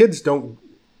 Like, the kids don't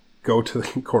go to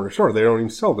the corner store. They don't even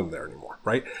sell them there anymore,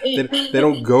 right? They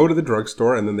don't go to the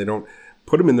drugstore, and then they don't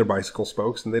put them in their bicycle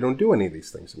spokes, and they don't do any of these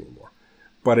things anymore.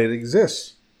 But it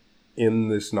exists in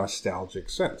this nostalgic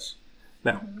sense.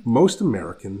 Now, most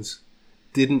Americans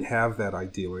didn't have that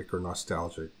idyllic or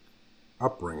nostalgic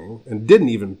upbringing and didn't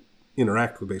even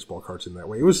interact with baseball cards in that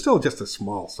way. It was still just a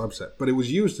small subset, but it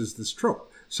was used as this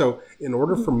trope. So in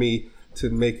order for me to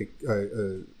make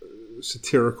a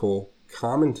satirical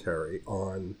commentary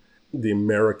on the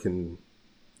American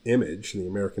image and the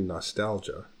American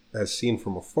nostalgia as seen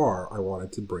from afar, I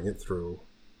wanted to bring it through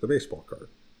the baseball card.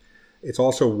 It's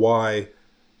also why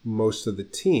most of the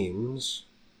teams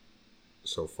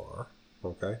so far,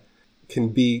 okay, can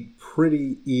be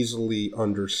pretty easily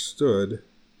understood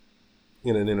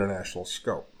in an international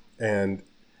scope. And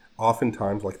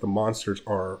oftentimes, like, the monsters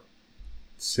are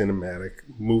cinematic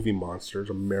movie monsters,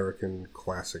 American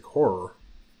classic horror,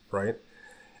 right?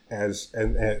 And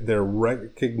they're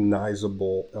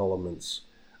recognizable elements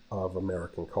of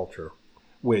American culture,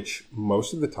 which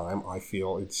most of the time I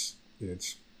feel it's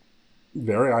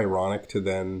very ironic to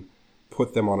then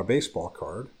put them on a baseball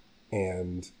card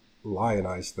and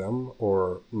lionize them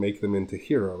or make them into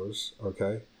heroes,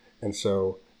 okay? And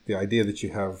so the idea that you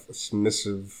have a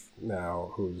submissive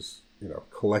now who's,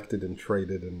 collected and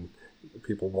traded and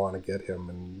people want to get him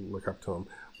and look up to him,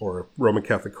 or Roman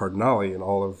Catholic Cardinale and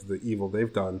all of the evil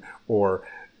they've done, or,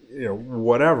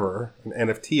 whatever, an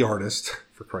NFT artist,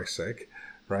 for Christ's sake,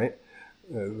 right?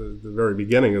 The very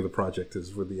beginning of the project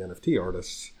is with the NFT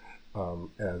artists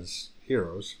as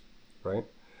heroes, right?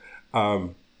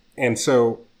 And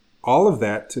so all of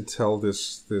that to tell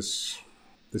this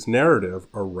narrative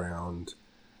around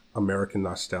American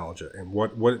nostalgia and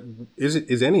what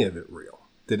is any of it real?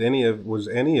 Was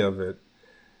any of it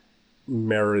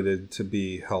merited to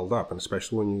be held up? And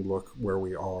especially when you look where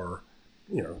we are,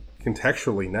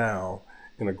 contextually now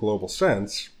in a global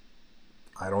sense,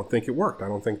 I don't think it worked. I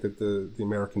don't think that the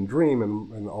American dream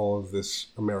and all of this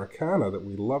Americana that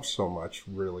we love so much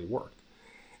really worked.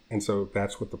 And so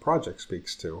that's what the project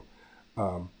speaks to.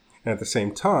 And at the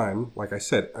same time, like I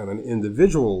said, on an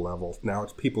individual level, now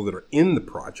it's people that are in the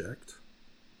project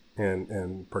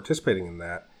and participating in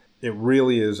that. It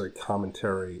really is a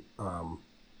commentary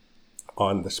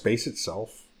on the space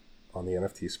itself, on the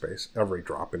NFT space, every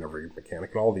drop in every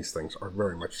mechanic, and all these things are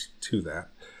very much to that.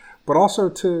 But also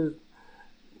to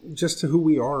who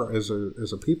we are as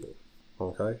a people,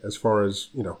 okay? As far as,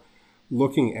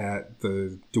 looking at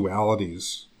the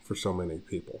dualities for so many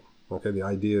people, okay? The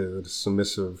idea that a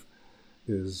submissive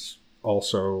is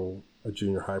also a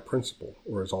junior high principal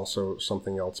or is also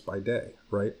something else by day,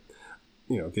 right?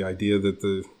 The idea that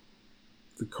the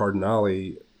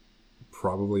Cardinali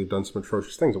probably have done some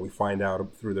atrocious things, and we find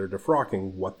out through their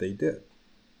defrocking what they did,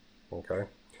 okay?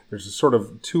 There's a sort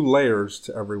of two layers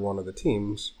to every one of the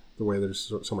teams, the way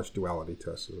there's so much duality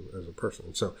to us as a person.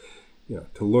 And so,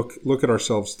 to look at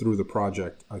ourselves through the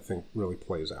project, I think really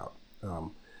plays out.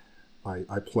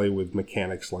 I play with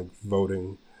mechanics like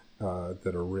voting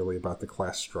that are really about the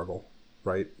class struggle,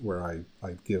 right? Where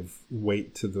I give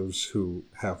weight to those who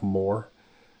have more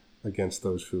against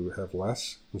those who have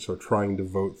less. And so trying to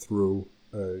vote through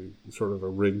sort of a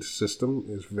rigged system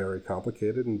is very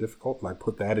complicated and difficult. And I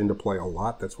put that into play a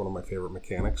lot. That's one of my favorite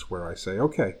mechanics, where I say,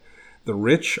 okay, the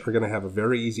rich are going to have a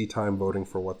very easy time voting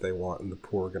for what they want, and the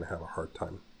poor are going to have a hard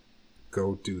time.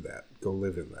 Go do that. Go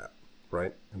live in that,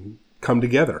 right? And come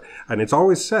together. And it's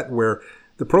always set where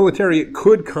the proletariat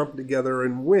could come together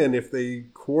and win if they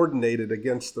coordinated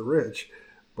against the rich,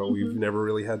 but we've never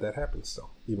really had that happen still,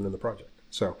 even in the project.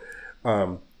 So,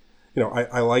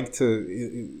 I like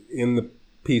to, in the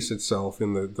piece itself,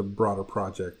 in the broader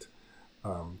project,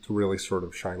 to really sort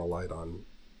of shine a light on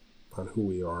who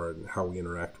we are and how we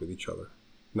interact with each other,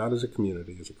 not as a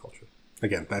community, as a culture.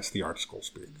 Again, that's the art school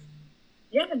speak.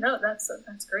 Yeah, no, that's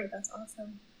great. That's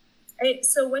awesome.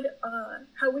 So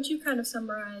how would you kind of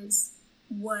summarize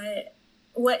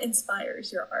what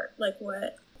inspires your art? Like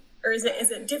or is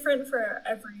it different for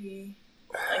every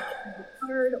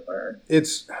card, or?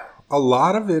 It's a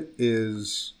lot of it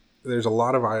is, there's a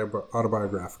lot of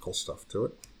autobiographical stuff to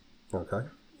it. Okay.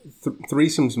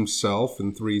 Threesomes himself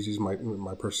and Threesies, my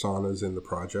personas in the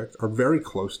project, are very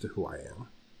close to who I am.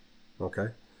 Okay.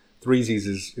 Threesies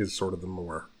is sort of the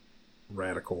more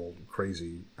radical,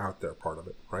 crazy, out there part of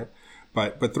it, right?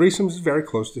 But Threesomes is very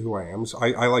close to who I am. So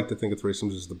I like to think of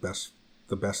Threesomes as the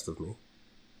best of me.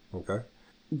 Okay.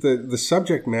 The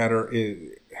subject matter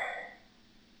is,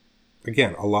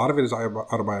 again, a lot of it is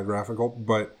autobiographical,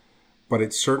 but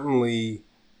it's certainly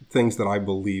things that I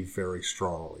believe very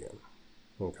strongly in.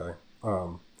 Okay.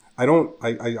 I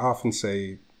often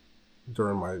say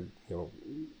during my,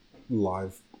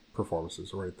 live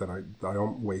performances, right, that I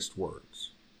don't waste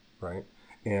words, right?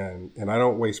 And I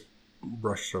don't waste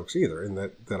brushstrokes either, in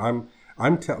that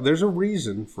there's a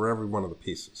reason for every one of the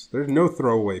pieces. There's no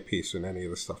throwaway piece in any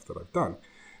of the stuff that I've done,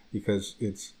 because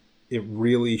it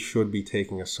really should be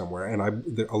taking us somewhere. And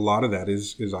a lot of that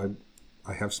is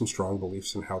I have some strong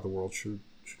beliefs in how the world should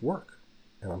work.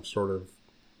 And I'm sort of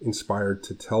inspired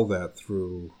to tell that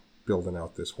through building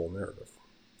out this whole narrative.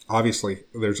 Obviously,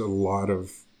 there's a lot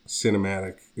of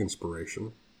cinematic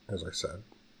inspiration, as I said.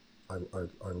 I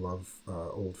love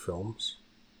old films,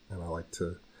 and I like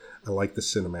the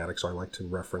cinematic, so I like to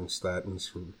reference that and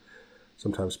sort of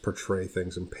sometimes portray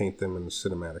things and paint them in a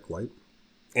cinematic light.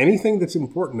 Anything that's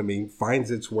important to me finds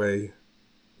its way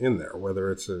in there,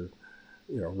 whether it's a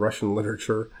Russian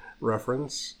literature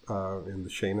reference in the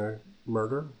Shana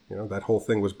murder. That whole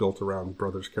thing was built around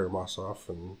Brothers Karamazov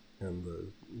and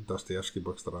the Dostoevsky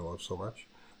books that I love so much,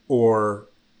 or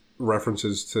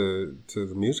references to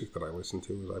the music that I listen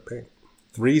to as I paint.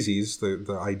 Threesies,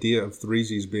 the idea of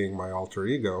Threesies being my alter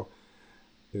ego,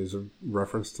 is a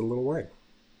reference to Lil Wayne,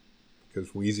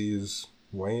 because Wheezy is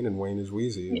Wayne and Wayne is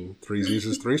Wheezy, and Threesies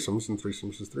is threesomes and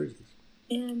threesomes is Threesies.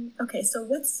 And okay, so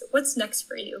what's next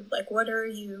for you? Like, what are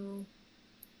you?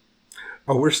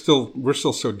 Oh, we're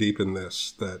still so deep in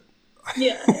this that.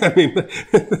 Yeah.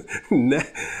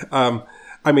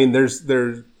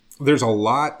 There's a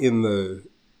lot in the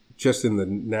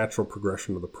natural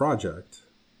progression of the project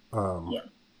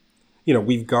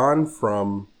We've gone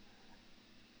from,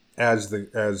 as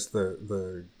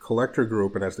the collector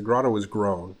group and as the grotto has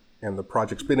grown and the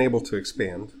project's been able to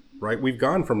expand, right? We've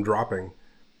gone from dropping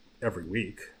every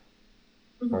week,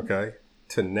 okay,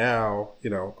 to now,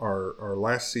 our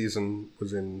last season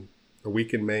was in a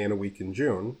week in May and a week in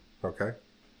June, okay?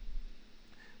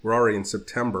 We're already in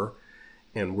September,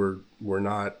 and we're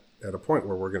not at a point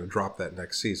where we're going to drop that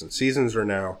next season. Seasons are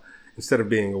now, instead of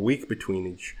being a week between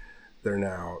each, they're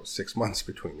now 6 months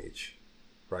between each,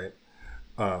 right?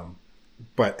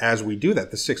 But as we do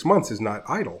that, the 6 months is not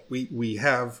idle. We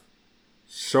have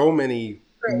so many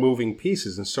moving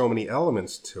pieces and so many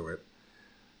elements to it,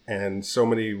 and so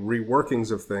many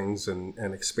reworkings of things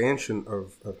and expansion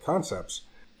of concepts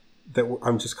that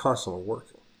I'm just constantly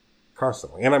working.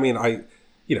 Constantly. And I mean,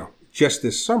 just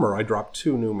this summer, I dropped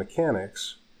 2 new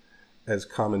mechanics as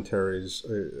commentaries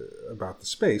about the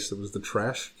space. That was the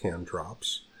trash can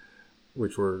drops,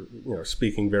 which were,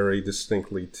 speaking very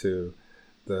distinctly to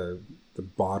the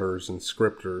botters and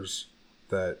scripters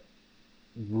that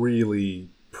really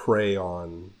prey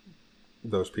on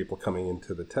those people coming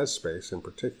into the test space in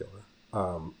particular,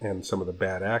 and some of the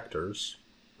bad actors,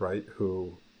 right,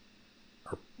 who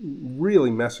are really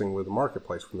messing with the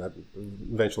marketplace from that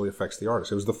eventually affects the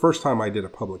artist. It was the first time I did a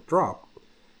public drop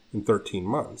in 13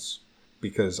 months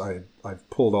because I've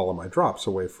pulled all of my drops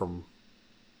away from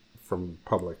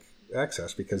public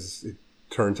access, because it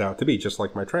turns out to be, just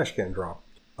like my trash can drop,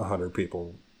 100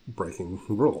 people breaking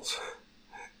rules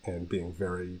and being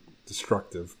very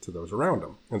destructive to those around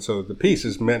them. And so the piece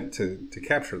is meant to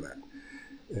capture that.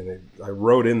 And I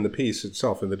wrote in the piece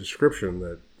itself, in the description,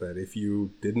 that if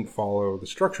you didn't follow the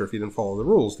structure, if you didn't follow the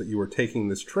rules, that you were taking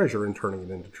this treasure and turning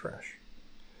it into trash.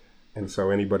 And so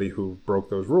anybody who broke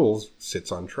those rules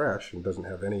sits on trash and doesn't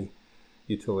have any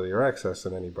utility or access,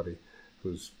 and anybody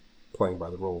who's playing by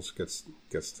the rules gets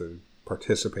to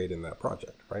participate in that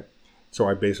project, right? So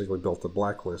I basically built a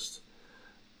blacklist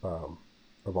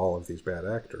of all of these bad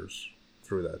actors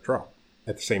through that drop.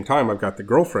 At the same time, I've got the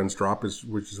Girlfriends drop,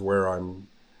 which is where I'm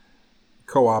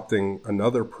co-opting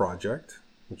another project,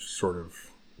 which is sort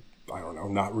of,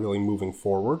 not really moving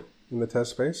forward in the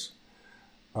test space.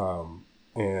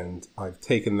 And I've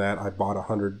taken that, I bought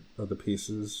 100 of the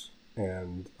pieces,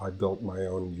 and I built my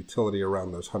own utility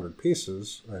around those 100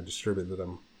 pieces. I distributed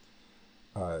them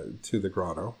to the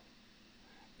grotto.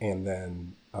 And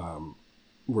then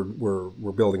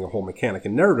we're building a whole mechanic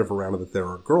and narrative around it, that there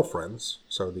are girlfriends.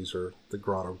 So these are the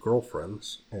grotto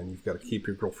girlfriends, and you've got to keep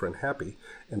your girlfriend happy.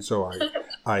 And so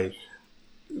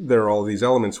there are all these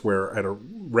elements where at a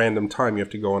random time you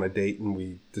have to go on a date, and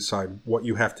we decide what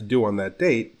you have to do on that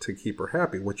date to keep her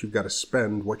happy, what you've got to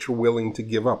spend, what you're willing to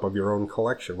give up of your own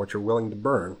collection, what you're willing to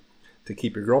burn to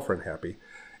keep your girlfriend happy,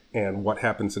 and what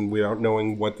happens, and without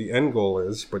knowing what the end goal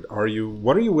is, but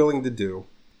what are you willing to do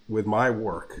with my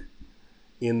work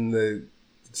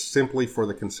simply for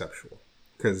the conceptual?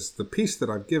 Because the piece that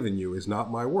I've given you is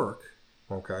not my work,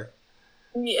 okay?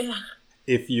 Yeah.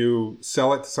 If you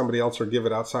sell it to somebody else or give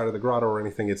it outside of the grotto or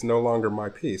anything, it's no longer my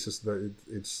piece.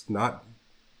 It's not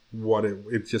what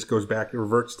it just goes back, it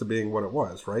reverts to being what it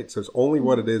was, right? So it's only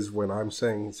what it is when I'm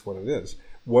saying it's what it is.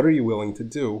 What are you willing to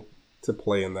do to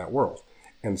play in that world?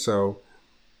 And so,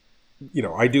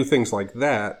 I do things like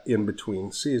that in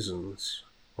between seasons,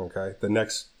 okay?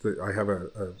 I have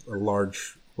a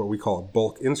large, what we call a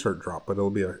bulk insert drop, but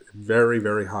it'll be a very,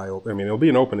 very high, it'll be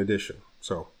an open edition.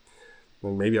 So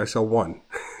maybe I sell one,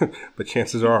 but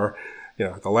chances are,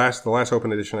 the last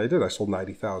open edition I did, I sold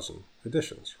 90,000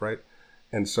 editions, right?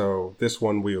 And so this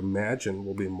one we imagine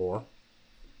will be more,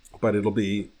 but it'll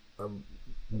be a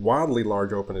wildly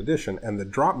large open edition, and the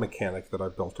drop mechanic that I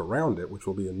built around it, which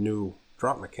will be a new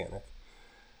drop mechanic,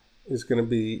 is going to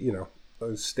be,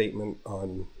 a statement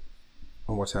on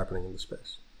what's happening in the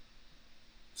space.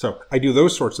 So I do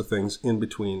those sorts of things in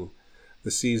between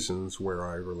the seasons where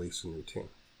I release a new team.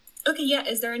 Okay, yeah.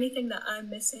 Is there anything that I'm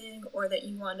missing or that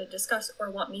you want to discuss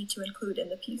or want me to include in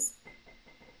the piece?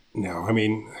 No,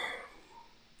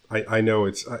 I know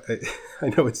it's I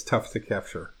know it's tough to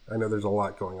capture. I know there's a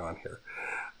lot going on here.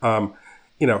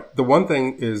 The one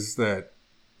thing is that,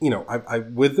 I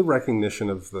with the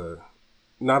recognition of the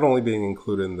not only being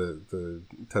included in the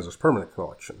Tezos Permanent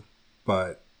Collection,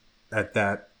 but at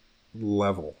that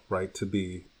level, right, to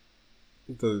be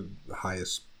the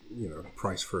highest,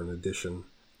 price for an edition,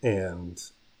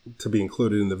 and to be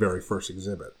included in the very first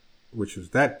exhibit, which was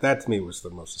that to me was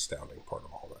the most astounding part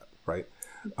of all that, right?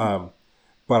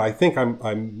 But I think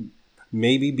I'm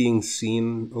maybe being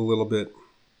seen a little bit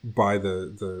by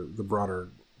the broader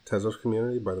Tezos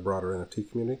community, by the broader NFT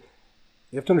community.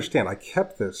 You have to understand, I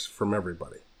kept this from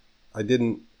everybody. I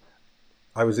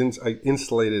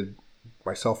insulated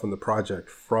myself in the project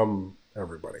from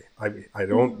everybody. I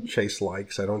don't chase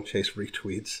likes. I don't chase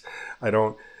retweets. I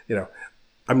don't,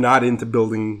 I'm not into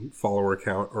building follower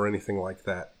count or anything like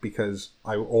that, because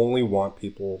I only want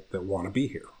people that want to be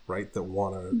here, right? That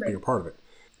want to be a part of it.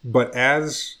 But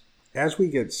as we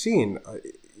get seen,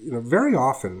 very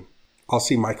often I'll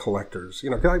see my collectors,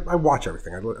 'cause I watch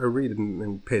everything. I read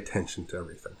and pay attention to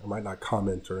everything. I might not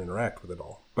comment or interact with it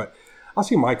all, but I'll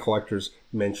see my collectors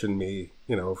mention me,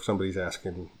 if somebody's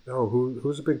asking, oh,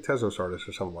 who's a big Tezos artist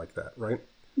or something like that, right?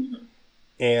 Mm-hmm.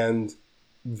 And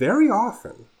very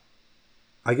often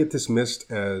I get dismissed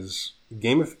as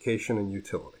gamification and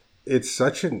utility. It's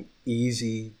such an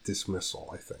easy dismissal,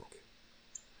 I think.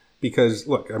 Because,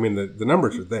 look, the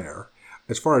numbers are there.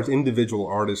 As far as individual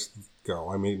artists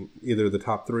go, either the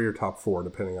top 3 or top 4,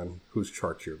 depending on whose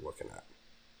chart you're looking at,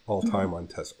 all time on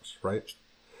Tezos, right?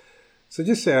 So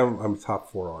just say I'm a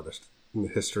top 4 artist in the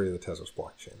history of the Tezos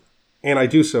blockchain. And I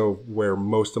do so where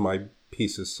most of my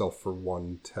pieces sell for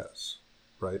 1 Tez,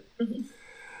 right?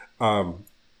 Mm-hmm.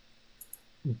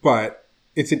 But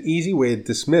it's an easy way to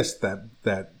dismiss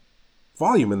that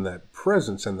volume and that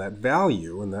presence and that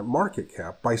value and that market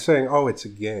cap by saying, oh, it's a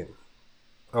game.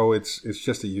 Oh, it's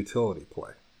just a utility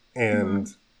play.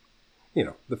 And,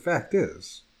 the fact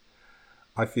is,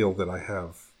 I feel that I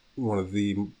have one of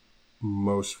the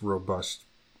most robust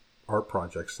art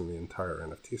projects in the entire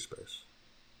NFT space.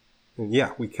 And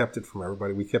yeah, we kept it from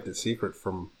everybody. We kept it secret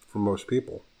from most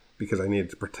people because I needed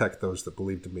to protect those that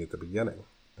believed in me at the beginning.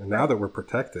 And now that we're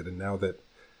protected, and now that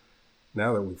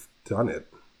we've done it,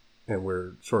 and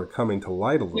we're sort of coming to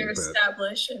light a little bit. You're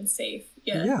established and safe.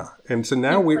 Yeah. Yeah. And so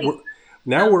now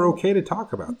we're okay to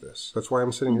talk about this. That's why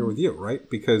I'm sitting here with you, right?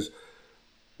 Because,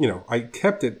 I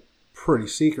kept it pretty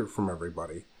secret from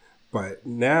everybody. But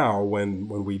now when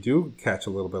we do catch a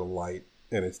little bit of light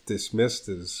and it's dismissed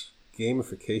as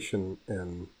gamification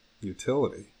and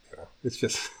utility, it's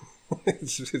just,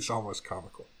 it's almost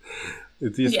comical.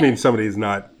 It just means somebody is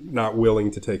not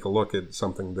willing to take a look at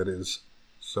something that is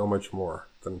so much more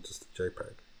than just a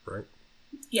JPEG, right?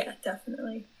 Yeah,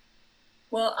 definitely.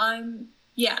 Well,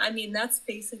 that's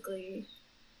basically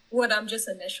what I'm just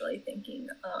initially thinking,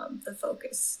 the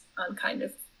focus on kind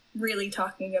of really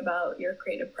talking about your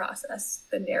creative process,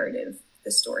 the narrative,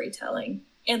 the storytelling,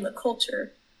 and the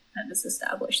culture that is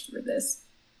established through this.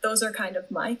 Those are kind of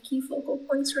my key focal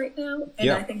points right now.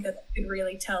 And I think that could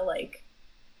really tell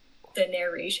the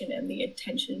narration and the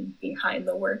intention behind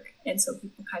the work. And so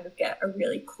people kind of get a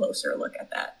really closer look at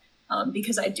that.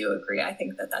 Because I do agree, I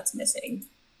think that that's missing.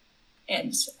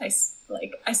 And I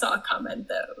saw a comment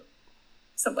that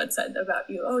someone said about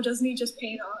you, oh, doesn't he just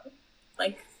paint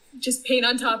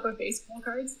on top of baseball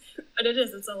cards? But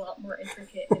it's a lot more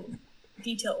intricate and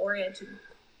detail oriented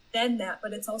than that.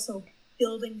 But it's also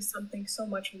building something so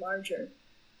much larger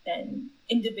than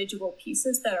individual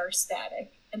pieces that are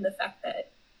static. And the fact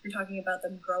that you're talking about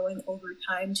them growing over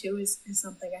time too is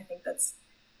something I think that's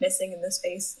missing in the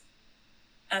space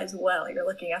as well. You're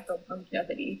looking at the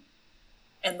longevity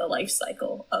and the life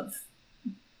cycle of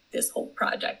this whole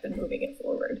project and moving it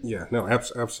forward. Yeah, no,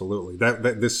 absolutely.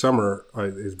 That this summer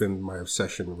has been my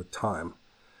obsession with time,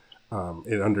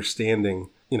 and understanding.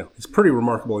 It's pretty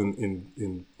remarkable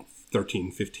in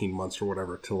 13, 15 months or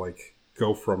whatever to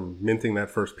go from minting that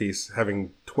first piece,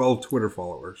 having 12 Twitter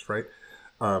followers, right,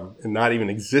 and not even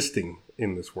existing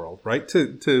in this world, right,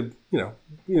 to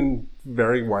being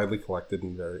very widely collected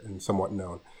and somewhat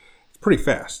known. It's pretty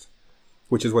fast,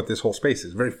 which is what this whole space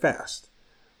is, very fast.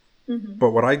 Mm-hmm. But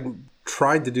what I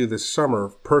tried to do this summer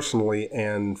personally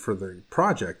and for the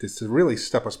project is to really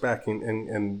step us back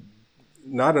and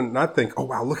not think, oh,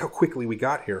 wow, look how quickly we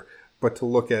got here, but to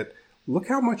look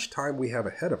how much time we have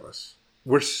ahead of us.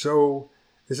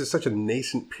 This is such a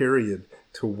nascent period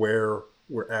to where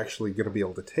we're actually going to be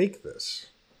able to take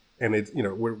this. And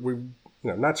we're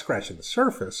not scratching the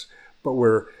surface, but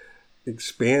we're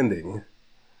expanding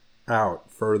out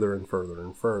further and further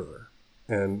and further.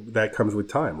 And that comes with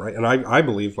time, right? And I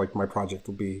believe my project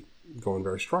will be going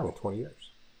very strong in 20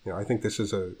 years. I think this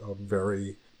is a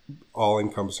very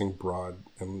all-encompassing, broad,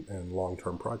 and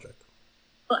long-term project.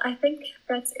 Well, I think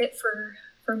that's it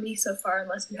for me so far,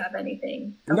 unless you have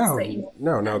anything else that you want.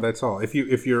 No, that's all. If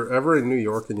you're ever in New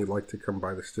York and you'd like to come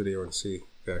by the studio and see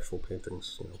the actual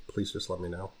paintings, please just let me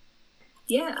know.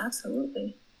 Yeah,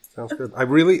 absolutely. Sounds good. I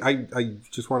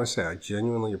just want to say I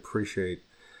genuinely appreciate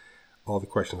all the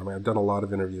questions. I've done a lot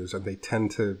of interviews and they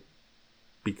tend to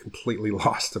be completely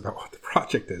lost about what the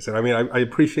project is. And I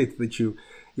appreciate that you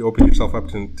open yourself up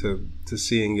to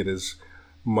seeing it as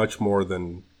much more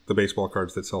than the baseball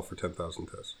cards that sell for 10,000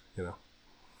 Tez,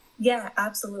 Yeah,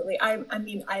 absolutely. I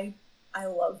mean, I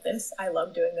love this. I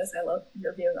love doing this. I love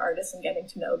interviewing artists and getting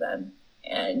to know them.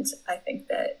 And I think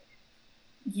that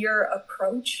your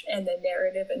approach and the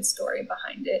narrative and story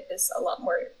behind it is a lot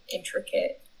more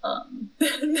intricate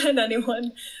than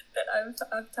anyone that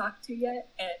I've talked to yet.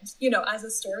 And, you know, as a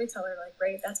storyteller, like,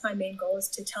 right, that's my main goal, is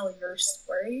to tell your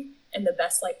story in the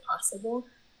best light possible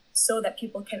so that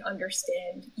people can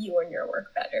understand you and your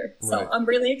work better. So Right. I'm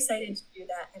really excited to do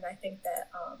that. And I think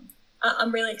that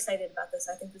I'm really excited about this.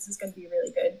 I think this is going to be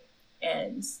really good.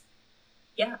 And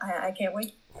yeah, I can't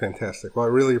wait. Fantastic. Well, I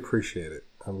really appreciate it.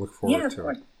 I look forward to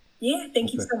it. Yeah,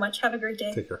 thank you Okay. so much. Have a great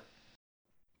day. Take care.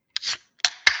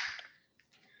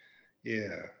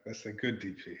 Yeah, that's a good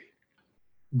DP.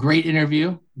 Great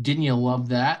interview. Didn't you love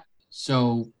that?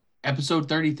 So episode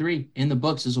 33 in the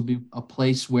books. This will be a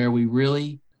place where we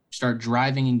really start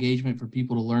driving engagement for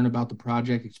people to learn about the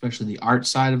project, especially the art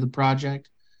side of the project.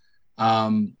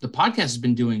 The podcast has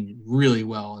been doing really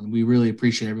well, and we really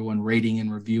appreciate everyone rating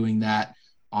and reviewing that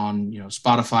on,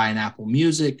 Spotify and Apple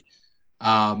Music.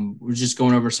 We're just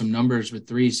going over some numbers with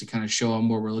Threes to kind of show them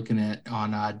where we're looking at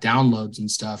on downloads and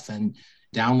stuff. And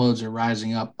downloads are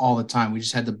rising up all the time. We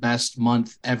just had the best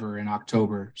month ever in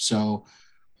October. So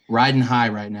riding high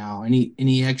right now.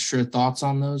 Any extra thoughts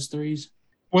on those Threes?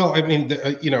 Well, I mean,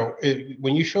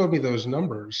 when you showed me those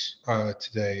numbers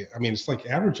today, I mean, it's like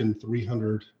averaging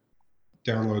 300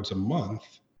 downloads a month,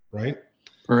 right?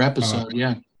 Per episode,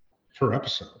 yeah. Per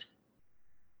episode,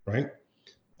 right?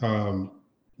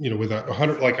 With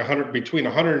 100 between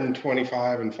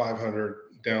 125 and 500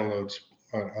 downloads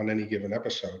on any given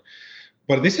episode.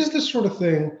 But this is the sort of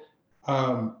thing,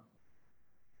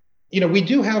 we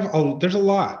do have, there's a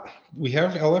lot. We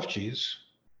have LFGs.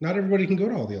 Not everybody can go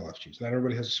to all the LFGs. Not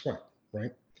everybody has a swipe,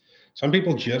 right? Some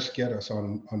people just get us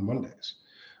on Mondays.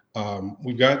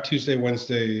 We've got Tuesday,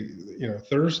 Wednesday,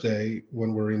 Thursday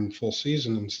when we're in full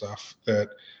season and stuff that,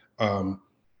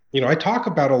 I talk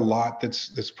about a lot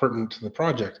that's pertinent to the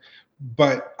project,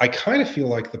 but I kind of feel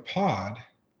like the pod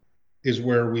is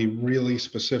where we really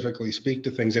specifically speak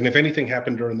to things. And if anything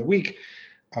happened during the week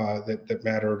that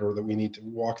mattered or that we need to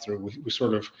walk through, we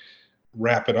sort of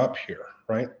wrap it up here,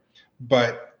 right?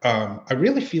 But I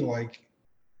really feel like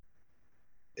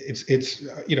it's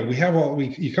we have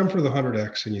you come for the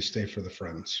 100X and you stay for the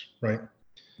friends, right?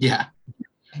 Yeah.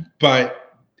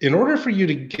 But in order for you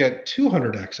to get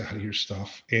 200X out of your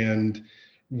stuff and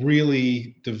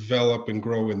really develop and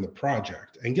grow in the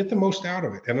project and get the most out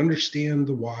of it and understand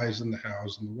the whys and the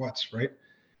hows and the whats, right?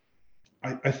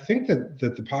 I think that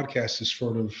the podcast is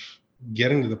sort of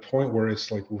getting to the point where it's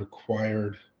like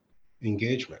required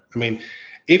engagement. I mean,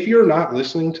 if you're not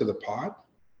listening to the pod,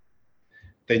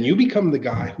 then you become the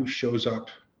guy who shows up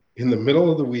in the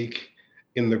middle of the week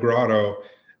in the grotto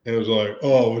and is like,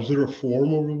 oh, was there a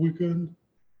forum over the weekend?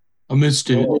 I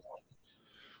missed it.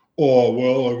 Oh,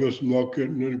 well, I guess I'm not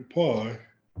getting any pie.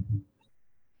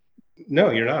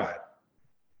 No, you're not.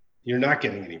 You're not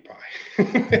getting any pie.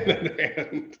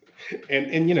 and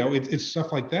it's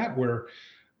stuff like that where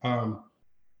time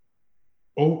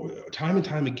and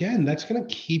time again, that's going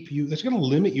to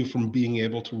limit you from being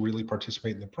able to really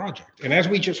participate in the project. And as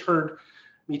we just heard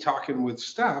me talking with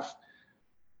Steph,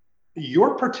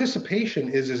 your participation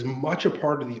is as much a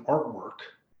part of the artwork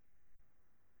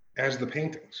as the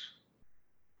paintings.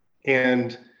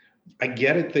 And I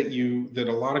get it that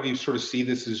a lot of you sort of see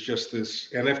this as just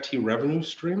this NFT revenue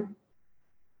stream,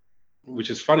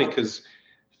 which is funny because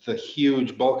the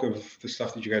huge bulk of the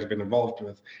stuff that you guys have been involved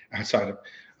with outside of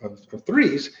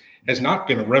Threes has not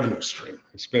been a revenue stream.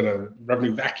 It's been a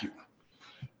revenue vacuum,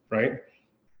 right?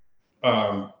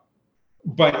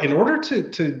 But in order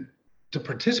to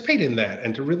participate in that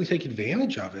and to really take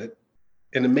advantage of it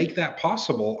and to make that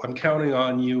possible, I'm counting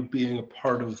on you being a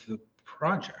part of the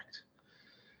project.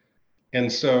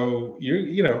 And so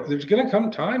there's going to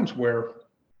come times where,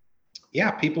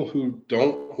 people who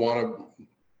don't want to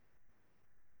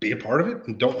be a part of it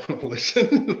and don't want to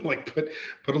listen, like put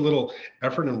a little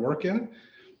effort and work in,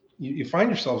 you find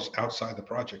yourselves outside the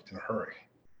project in a hurry.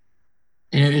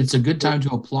 And it's a good time to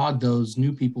applaud those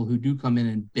new people who do come in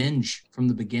and binge from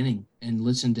the beginning and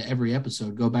listen to every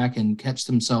episode, go back and catch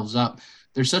themselves up.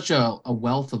 There's such a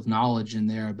wealth of knowledge in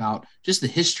there about just the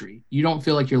history. You don't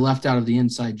feel like you're left out of the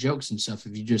inside jokes and stuff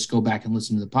if you just go back and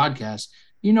listen to the podcast.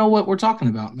 You know what we're talking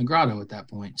about in the grotto at that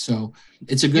point. So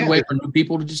it's a good way for new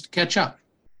people to just catch up.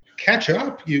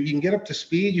 You can get up to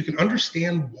speed. You can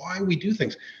understand why we do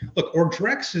things. Look,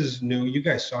 Ordrex is new. You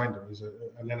guys signed him as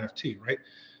an NFT, right?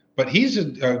 But he's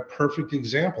a perfect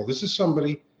example. This is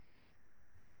somebody,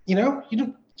 not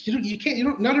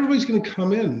everybody's going to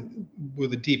come in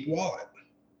with a deep wallet.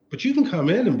 but you can come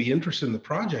in and be interested in the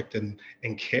project and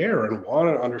care and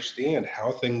want to understand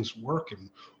how things work and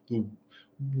the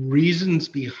reasons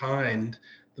behind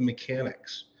the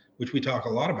mechanics, which we talk a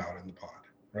lot about in the pod,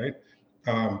 right?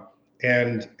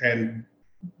 And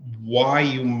why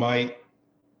you might,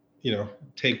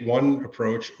 take one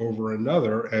approach over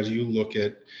another as you look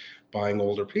at buying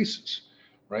older pieces,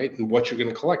 right? And what you're going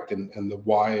to collect and the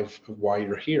why of why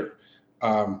you're here.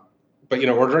 But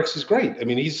Ordrex is great. I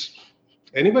mean,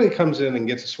 anybody comes in and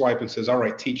gets a swipe and says, all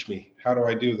right, teach me, how do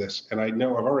I do this? And I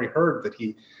know I've already heard that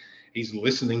he's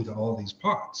listening to all these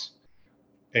pods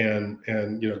and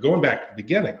going back to the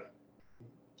beginning,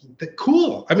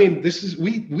 cool. I mean, this is,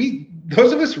 we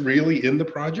those of us really in the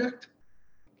project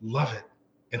love it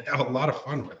and have a lot of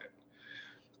fun with it.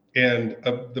 And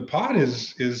the pod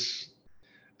is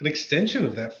an extension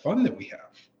of that fun that we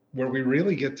have, where we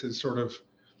really get to sort of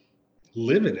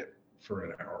live in it for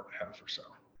an hour and a half or so,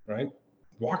 right?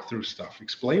 Walk through stuff,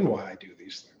 explain why I do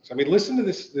these things. I mean, listen to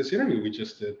this interview we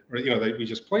just did, or that we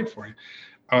just played for you.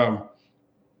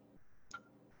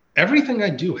 Everything I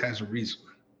do has a reason.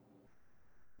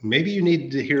 Maybe you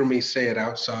need to hear me say it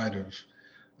outside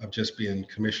of just being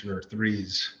Commissioner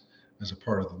Threes as a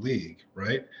part of the league,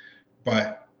 right?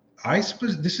 But I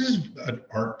suppose this is an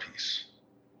art piece.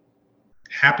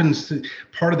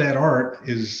 Part of that art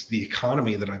is the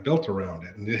economy that I built around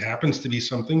it, and it happens to be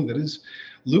something that is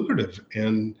lucrative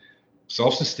and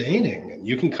self-sustaining, and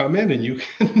you can come in and you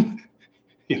can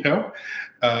you're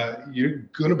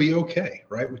going to be okay,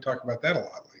 right? We talk about that a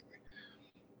lot lately,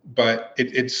 but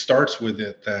it starts with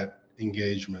that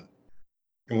engagement.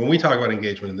 And when we talk about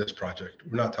engagement in this project,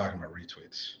 we're not talking about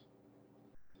retweets.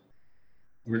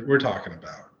 We're talking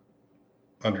about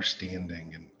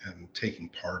understanding and taking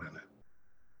part in it.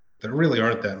 There really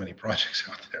aren't that many projects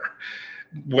out there,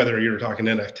 whether you're talking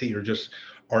NFT or just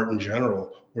art in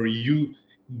general, where you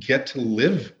get to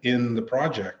live in the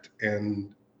project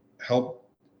and help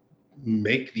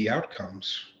make the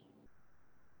outcomes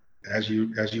as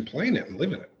you play in it and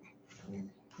live in it.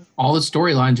 All the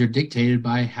storylines are dictated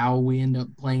by how we end up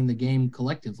playing the game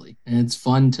collectively, and it's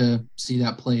fun to see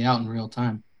that play out in real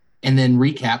time and then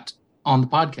recapped on the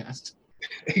podcast.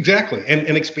 Exactly,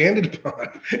 and expanded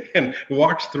upon and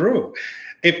walked through.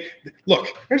 Look,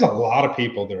 there's a lot of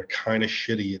people that are kind of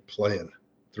shitty at playing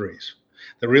threes.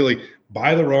 They really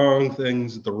buy the wrong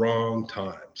things at the wrong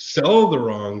time, sell the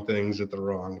wrong things at the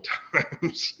wrong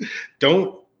times,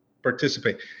 don't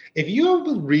participate. If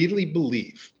you really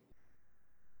believe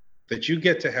that you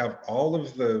get to have all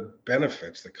of the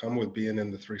benefits that come with being in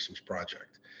the Threesomes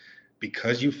Project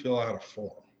because you fill out a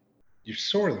form, you're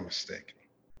sorely mistaken.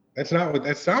 That's not what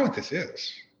this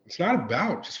is. It's not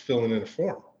about just filling in a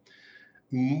form.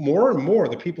 More and more,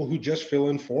 the people who just fill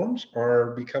in forms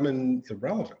are becoming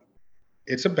irrelevant.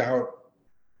 It's about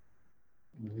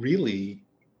really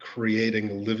creating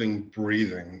a living,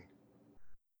 breathing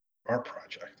art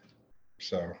project.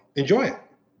 So enjoy it.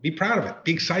 Be proud of it.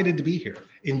 Be excited to be here.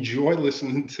 Enjoy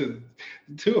listening to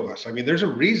the two of us. I mean, there's a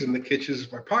reason that Kitch is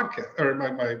my podcast, or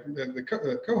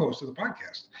the co-host of the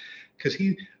podcast, because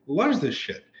he loves this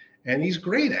shit and he's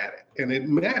great at it. And it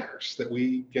matters that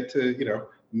we get to,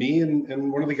 me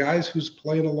and one of the guys who's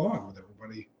playing along with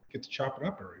everybody get to chop it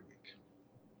up every week.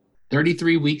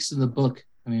 33 weeks in the book.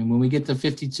 I mean, when we get to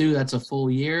 52, that's a full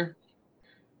year.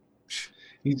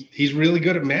 He's really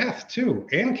good at math too,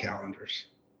 and calendars.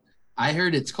 I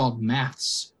heard it's called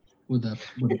maths with a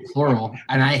plural,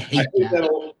 and I hate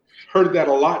that. Heard that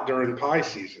a lot during pie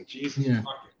season. Jesus fucking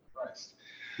Christ.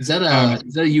 Is that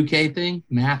a UK thing?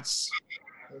 Maths?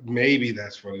 Maybe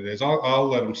that's what it is. I'll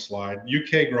let him slide.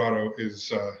 UK Grotto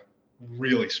is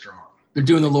really strong. They're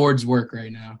doing the Lord's work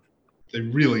right now. They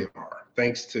really are.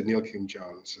 Thanks to Neil King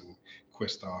Jones and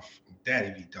Quistoff and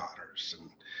Daddy V Daughters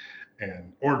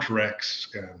and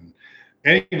Ordrex and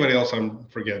anybody else I'm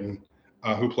forgetting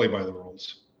who play by the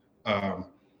rules.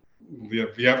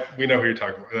 Yeah, we know who you're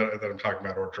talking about. That I'm talking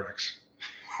about Ordrex.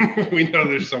 We know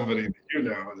there's somebody that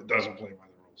that doesn't play by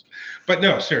the rules. But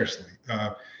no, seriously,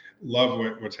 love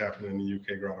what's happening in the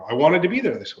UK Grotto. I wanted to be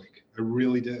there this week. I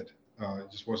really did. I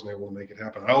just wasn't able to make it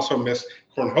happen. I also missed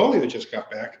Cornhole that just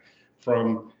got back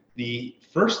from the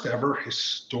first ever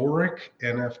historic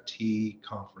NFT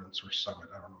conference or summit.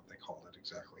 I don't know what they called it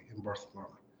exactly, in Barcelona.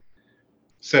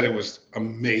 Said it was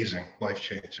amazing,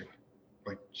 life-changing,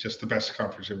 like just the best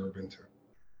conference I've ever been to.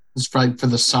 It's for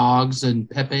the SOGs and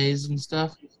Pepes and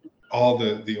stuff? All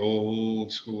the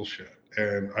old school shit.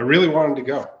 And I really wanted to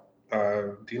go.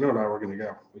 Dino and I were going to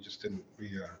go. We just didn't.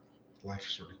 Life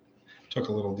sort of took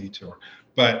a little detour.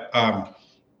 But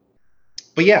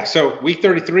yeah, so week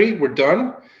 33, we're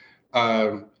done.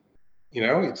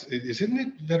 Isn't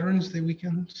it Veterans Day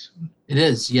weekend soon? It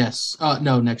is, yes.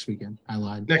 No, next weekend. I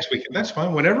lied. Next weekend. That's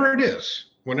fine. Whenever it is.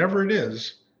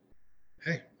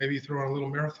 Hey, maybe you throw on a little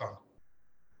marathon.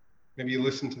 Maybe you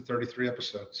listen to 33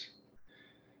 episodes.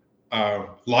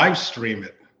 Live stream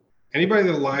it. Anybody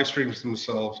that live streams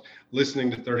themselves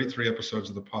listening to 33 episodes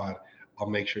of the pod, I'll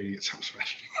make sure you get something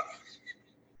special.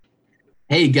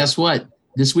 Hey, guess what?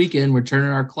 This weekend we're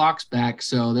turning our clocks back,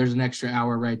 so there's an extra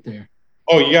hour right there.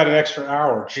 Oh, you got an extra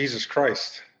hour. Jesus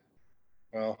Christ.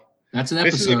 Well, that's an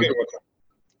episode. This is a good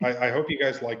one. I hope you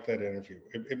guys like that interview.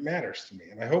 It matters to me,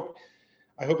 and I hope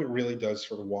it really does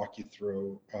sort of walk you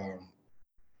through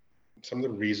some of the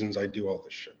reasons I do all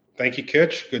this shit. Thank you,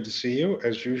 Kitch. Good to see you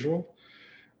as usual.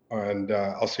 And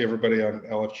I'll see everybody on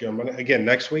LFG on Monday. Again,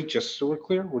 next week, just so we're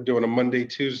clear, we're doing a Monday,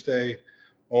 Tuesday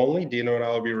only. Dino and I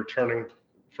will be returning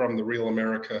from the Real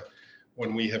America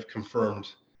when we have confirmed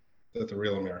that the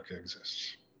Real America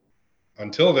exists.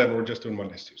 Until then, we're just doing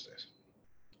Mondays, Tuesdays.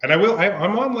 And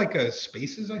I'm on like a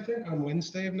Spaces, I think, on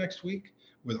Wednesday of next week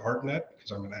with ArtNet,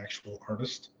 because I'm an actual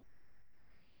artist.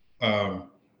 I'm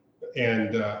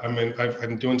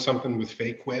doing something with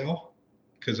Fake Whale,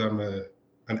 because I'm an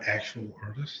actual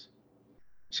artist.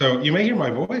 So you may hear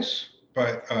my voice,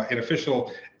 but in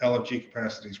official LFG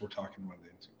capacities, we're talking Monday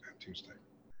and Tuesday.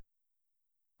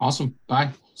 Awesome.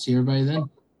 Bye. See everybody then.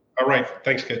 All right.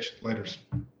 Thanks, Kitch. Laters.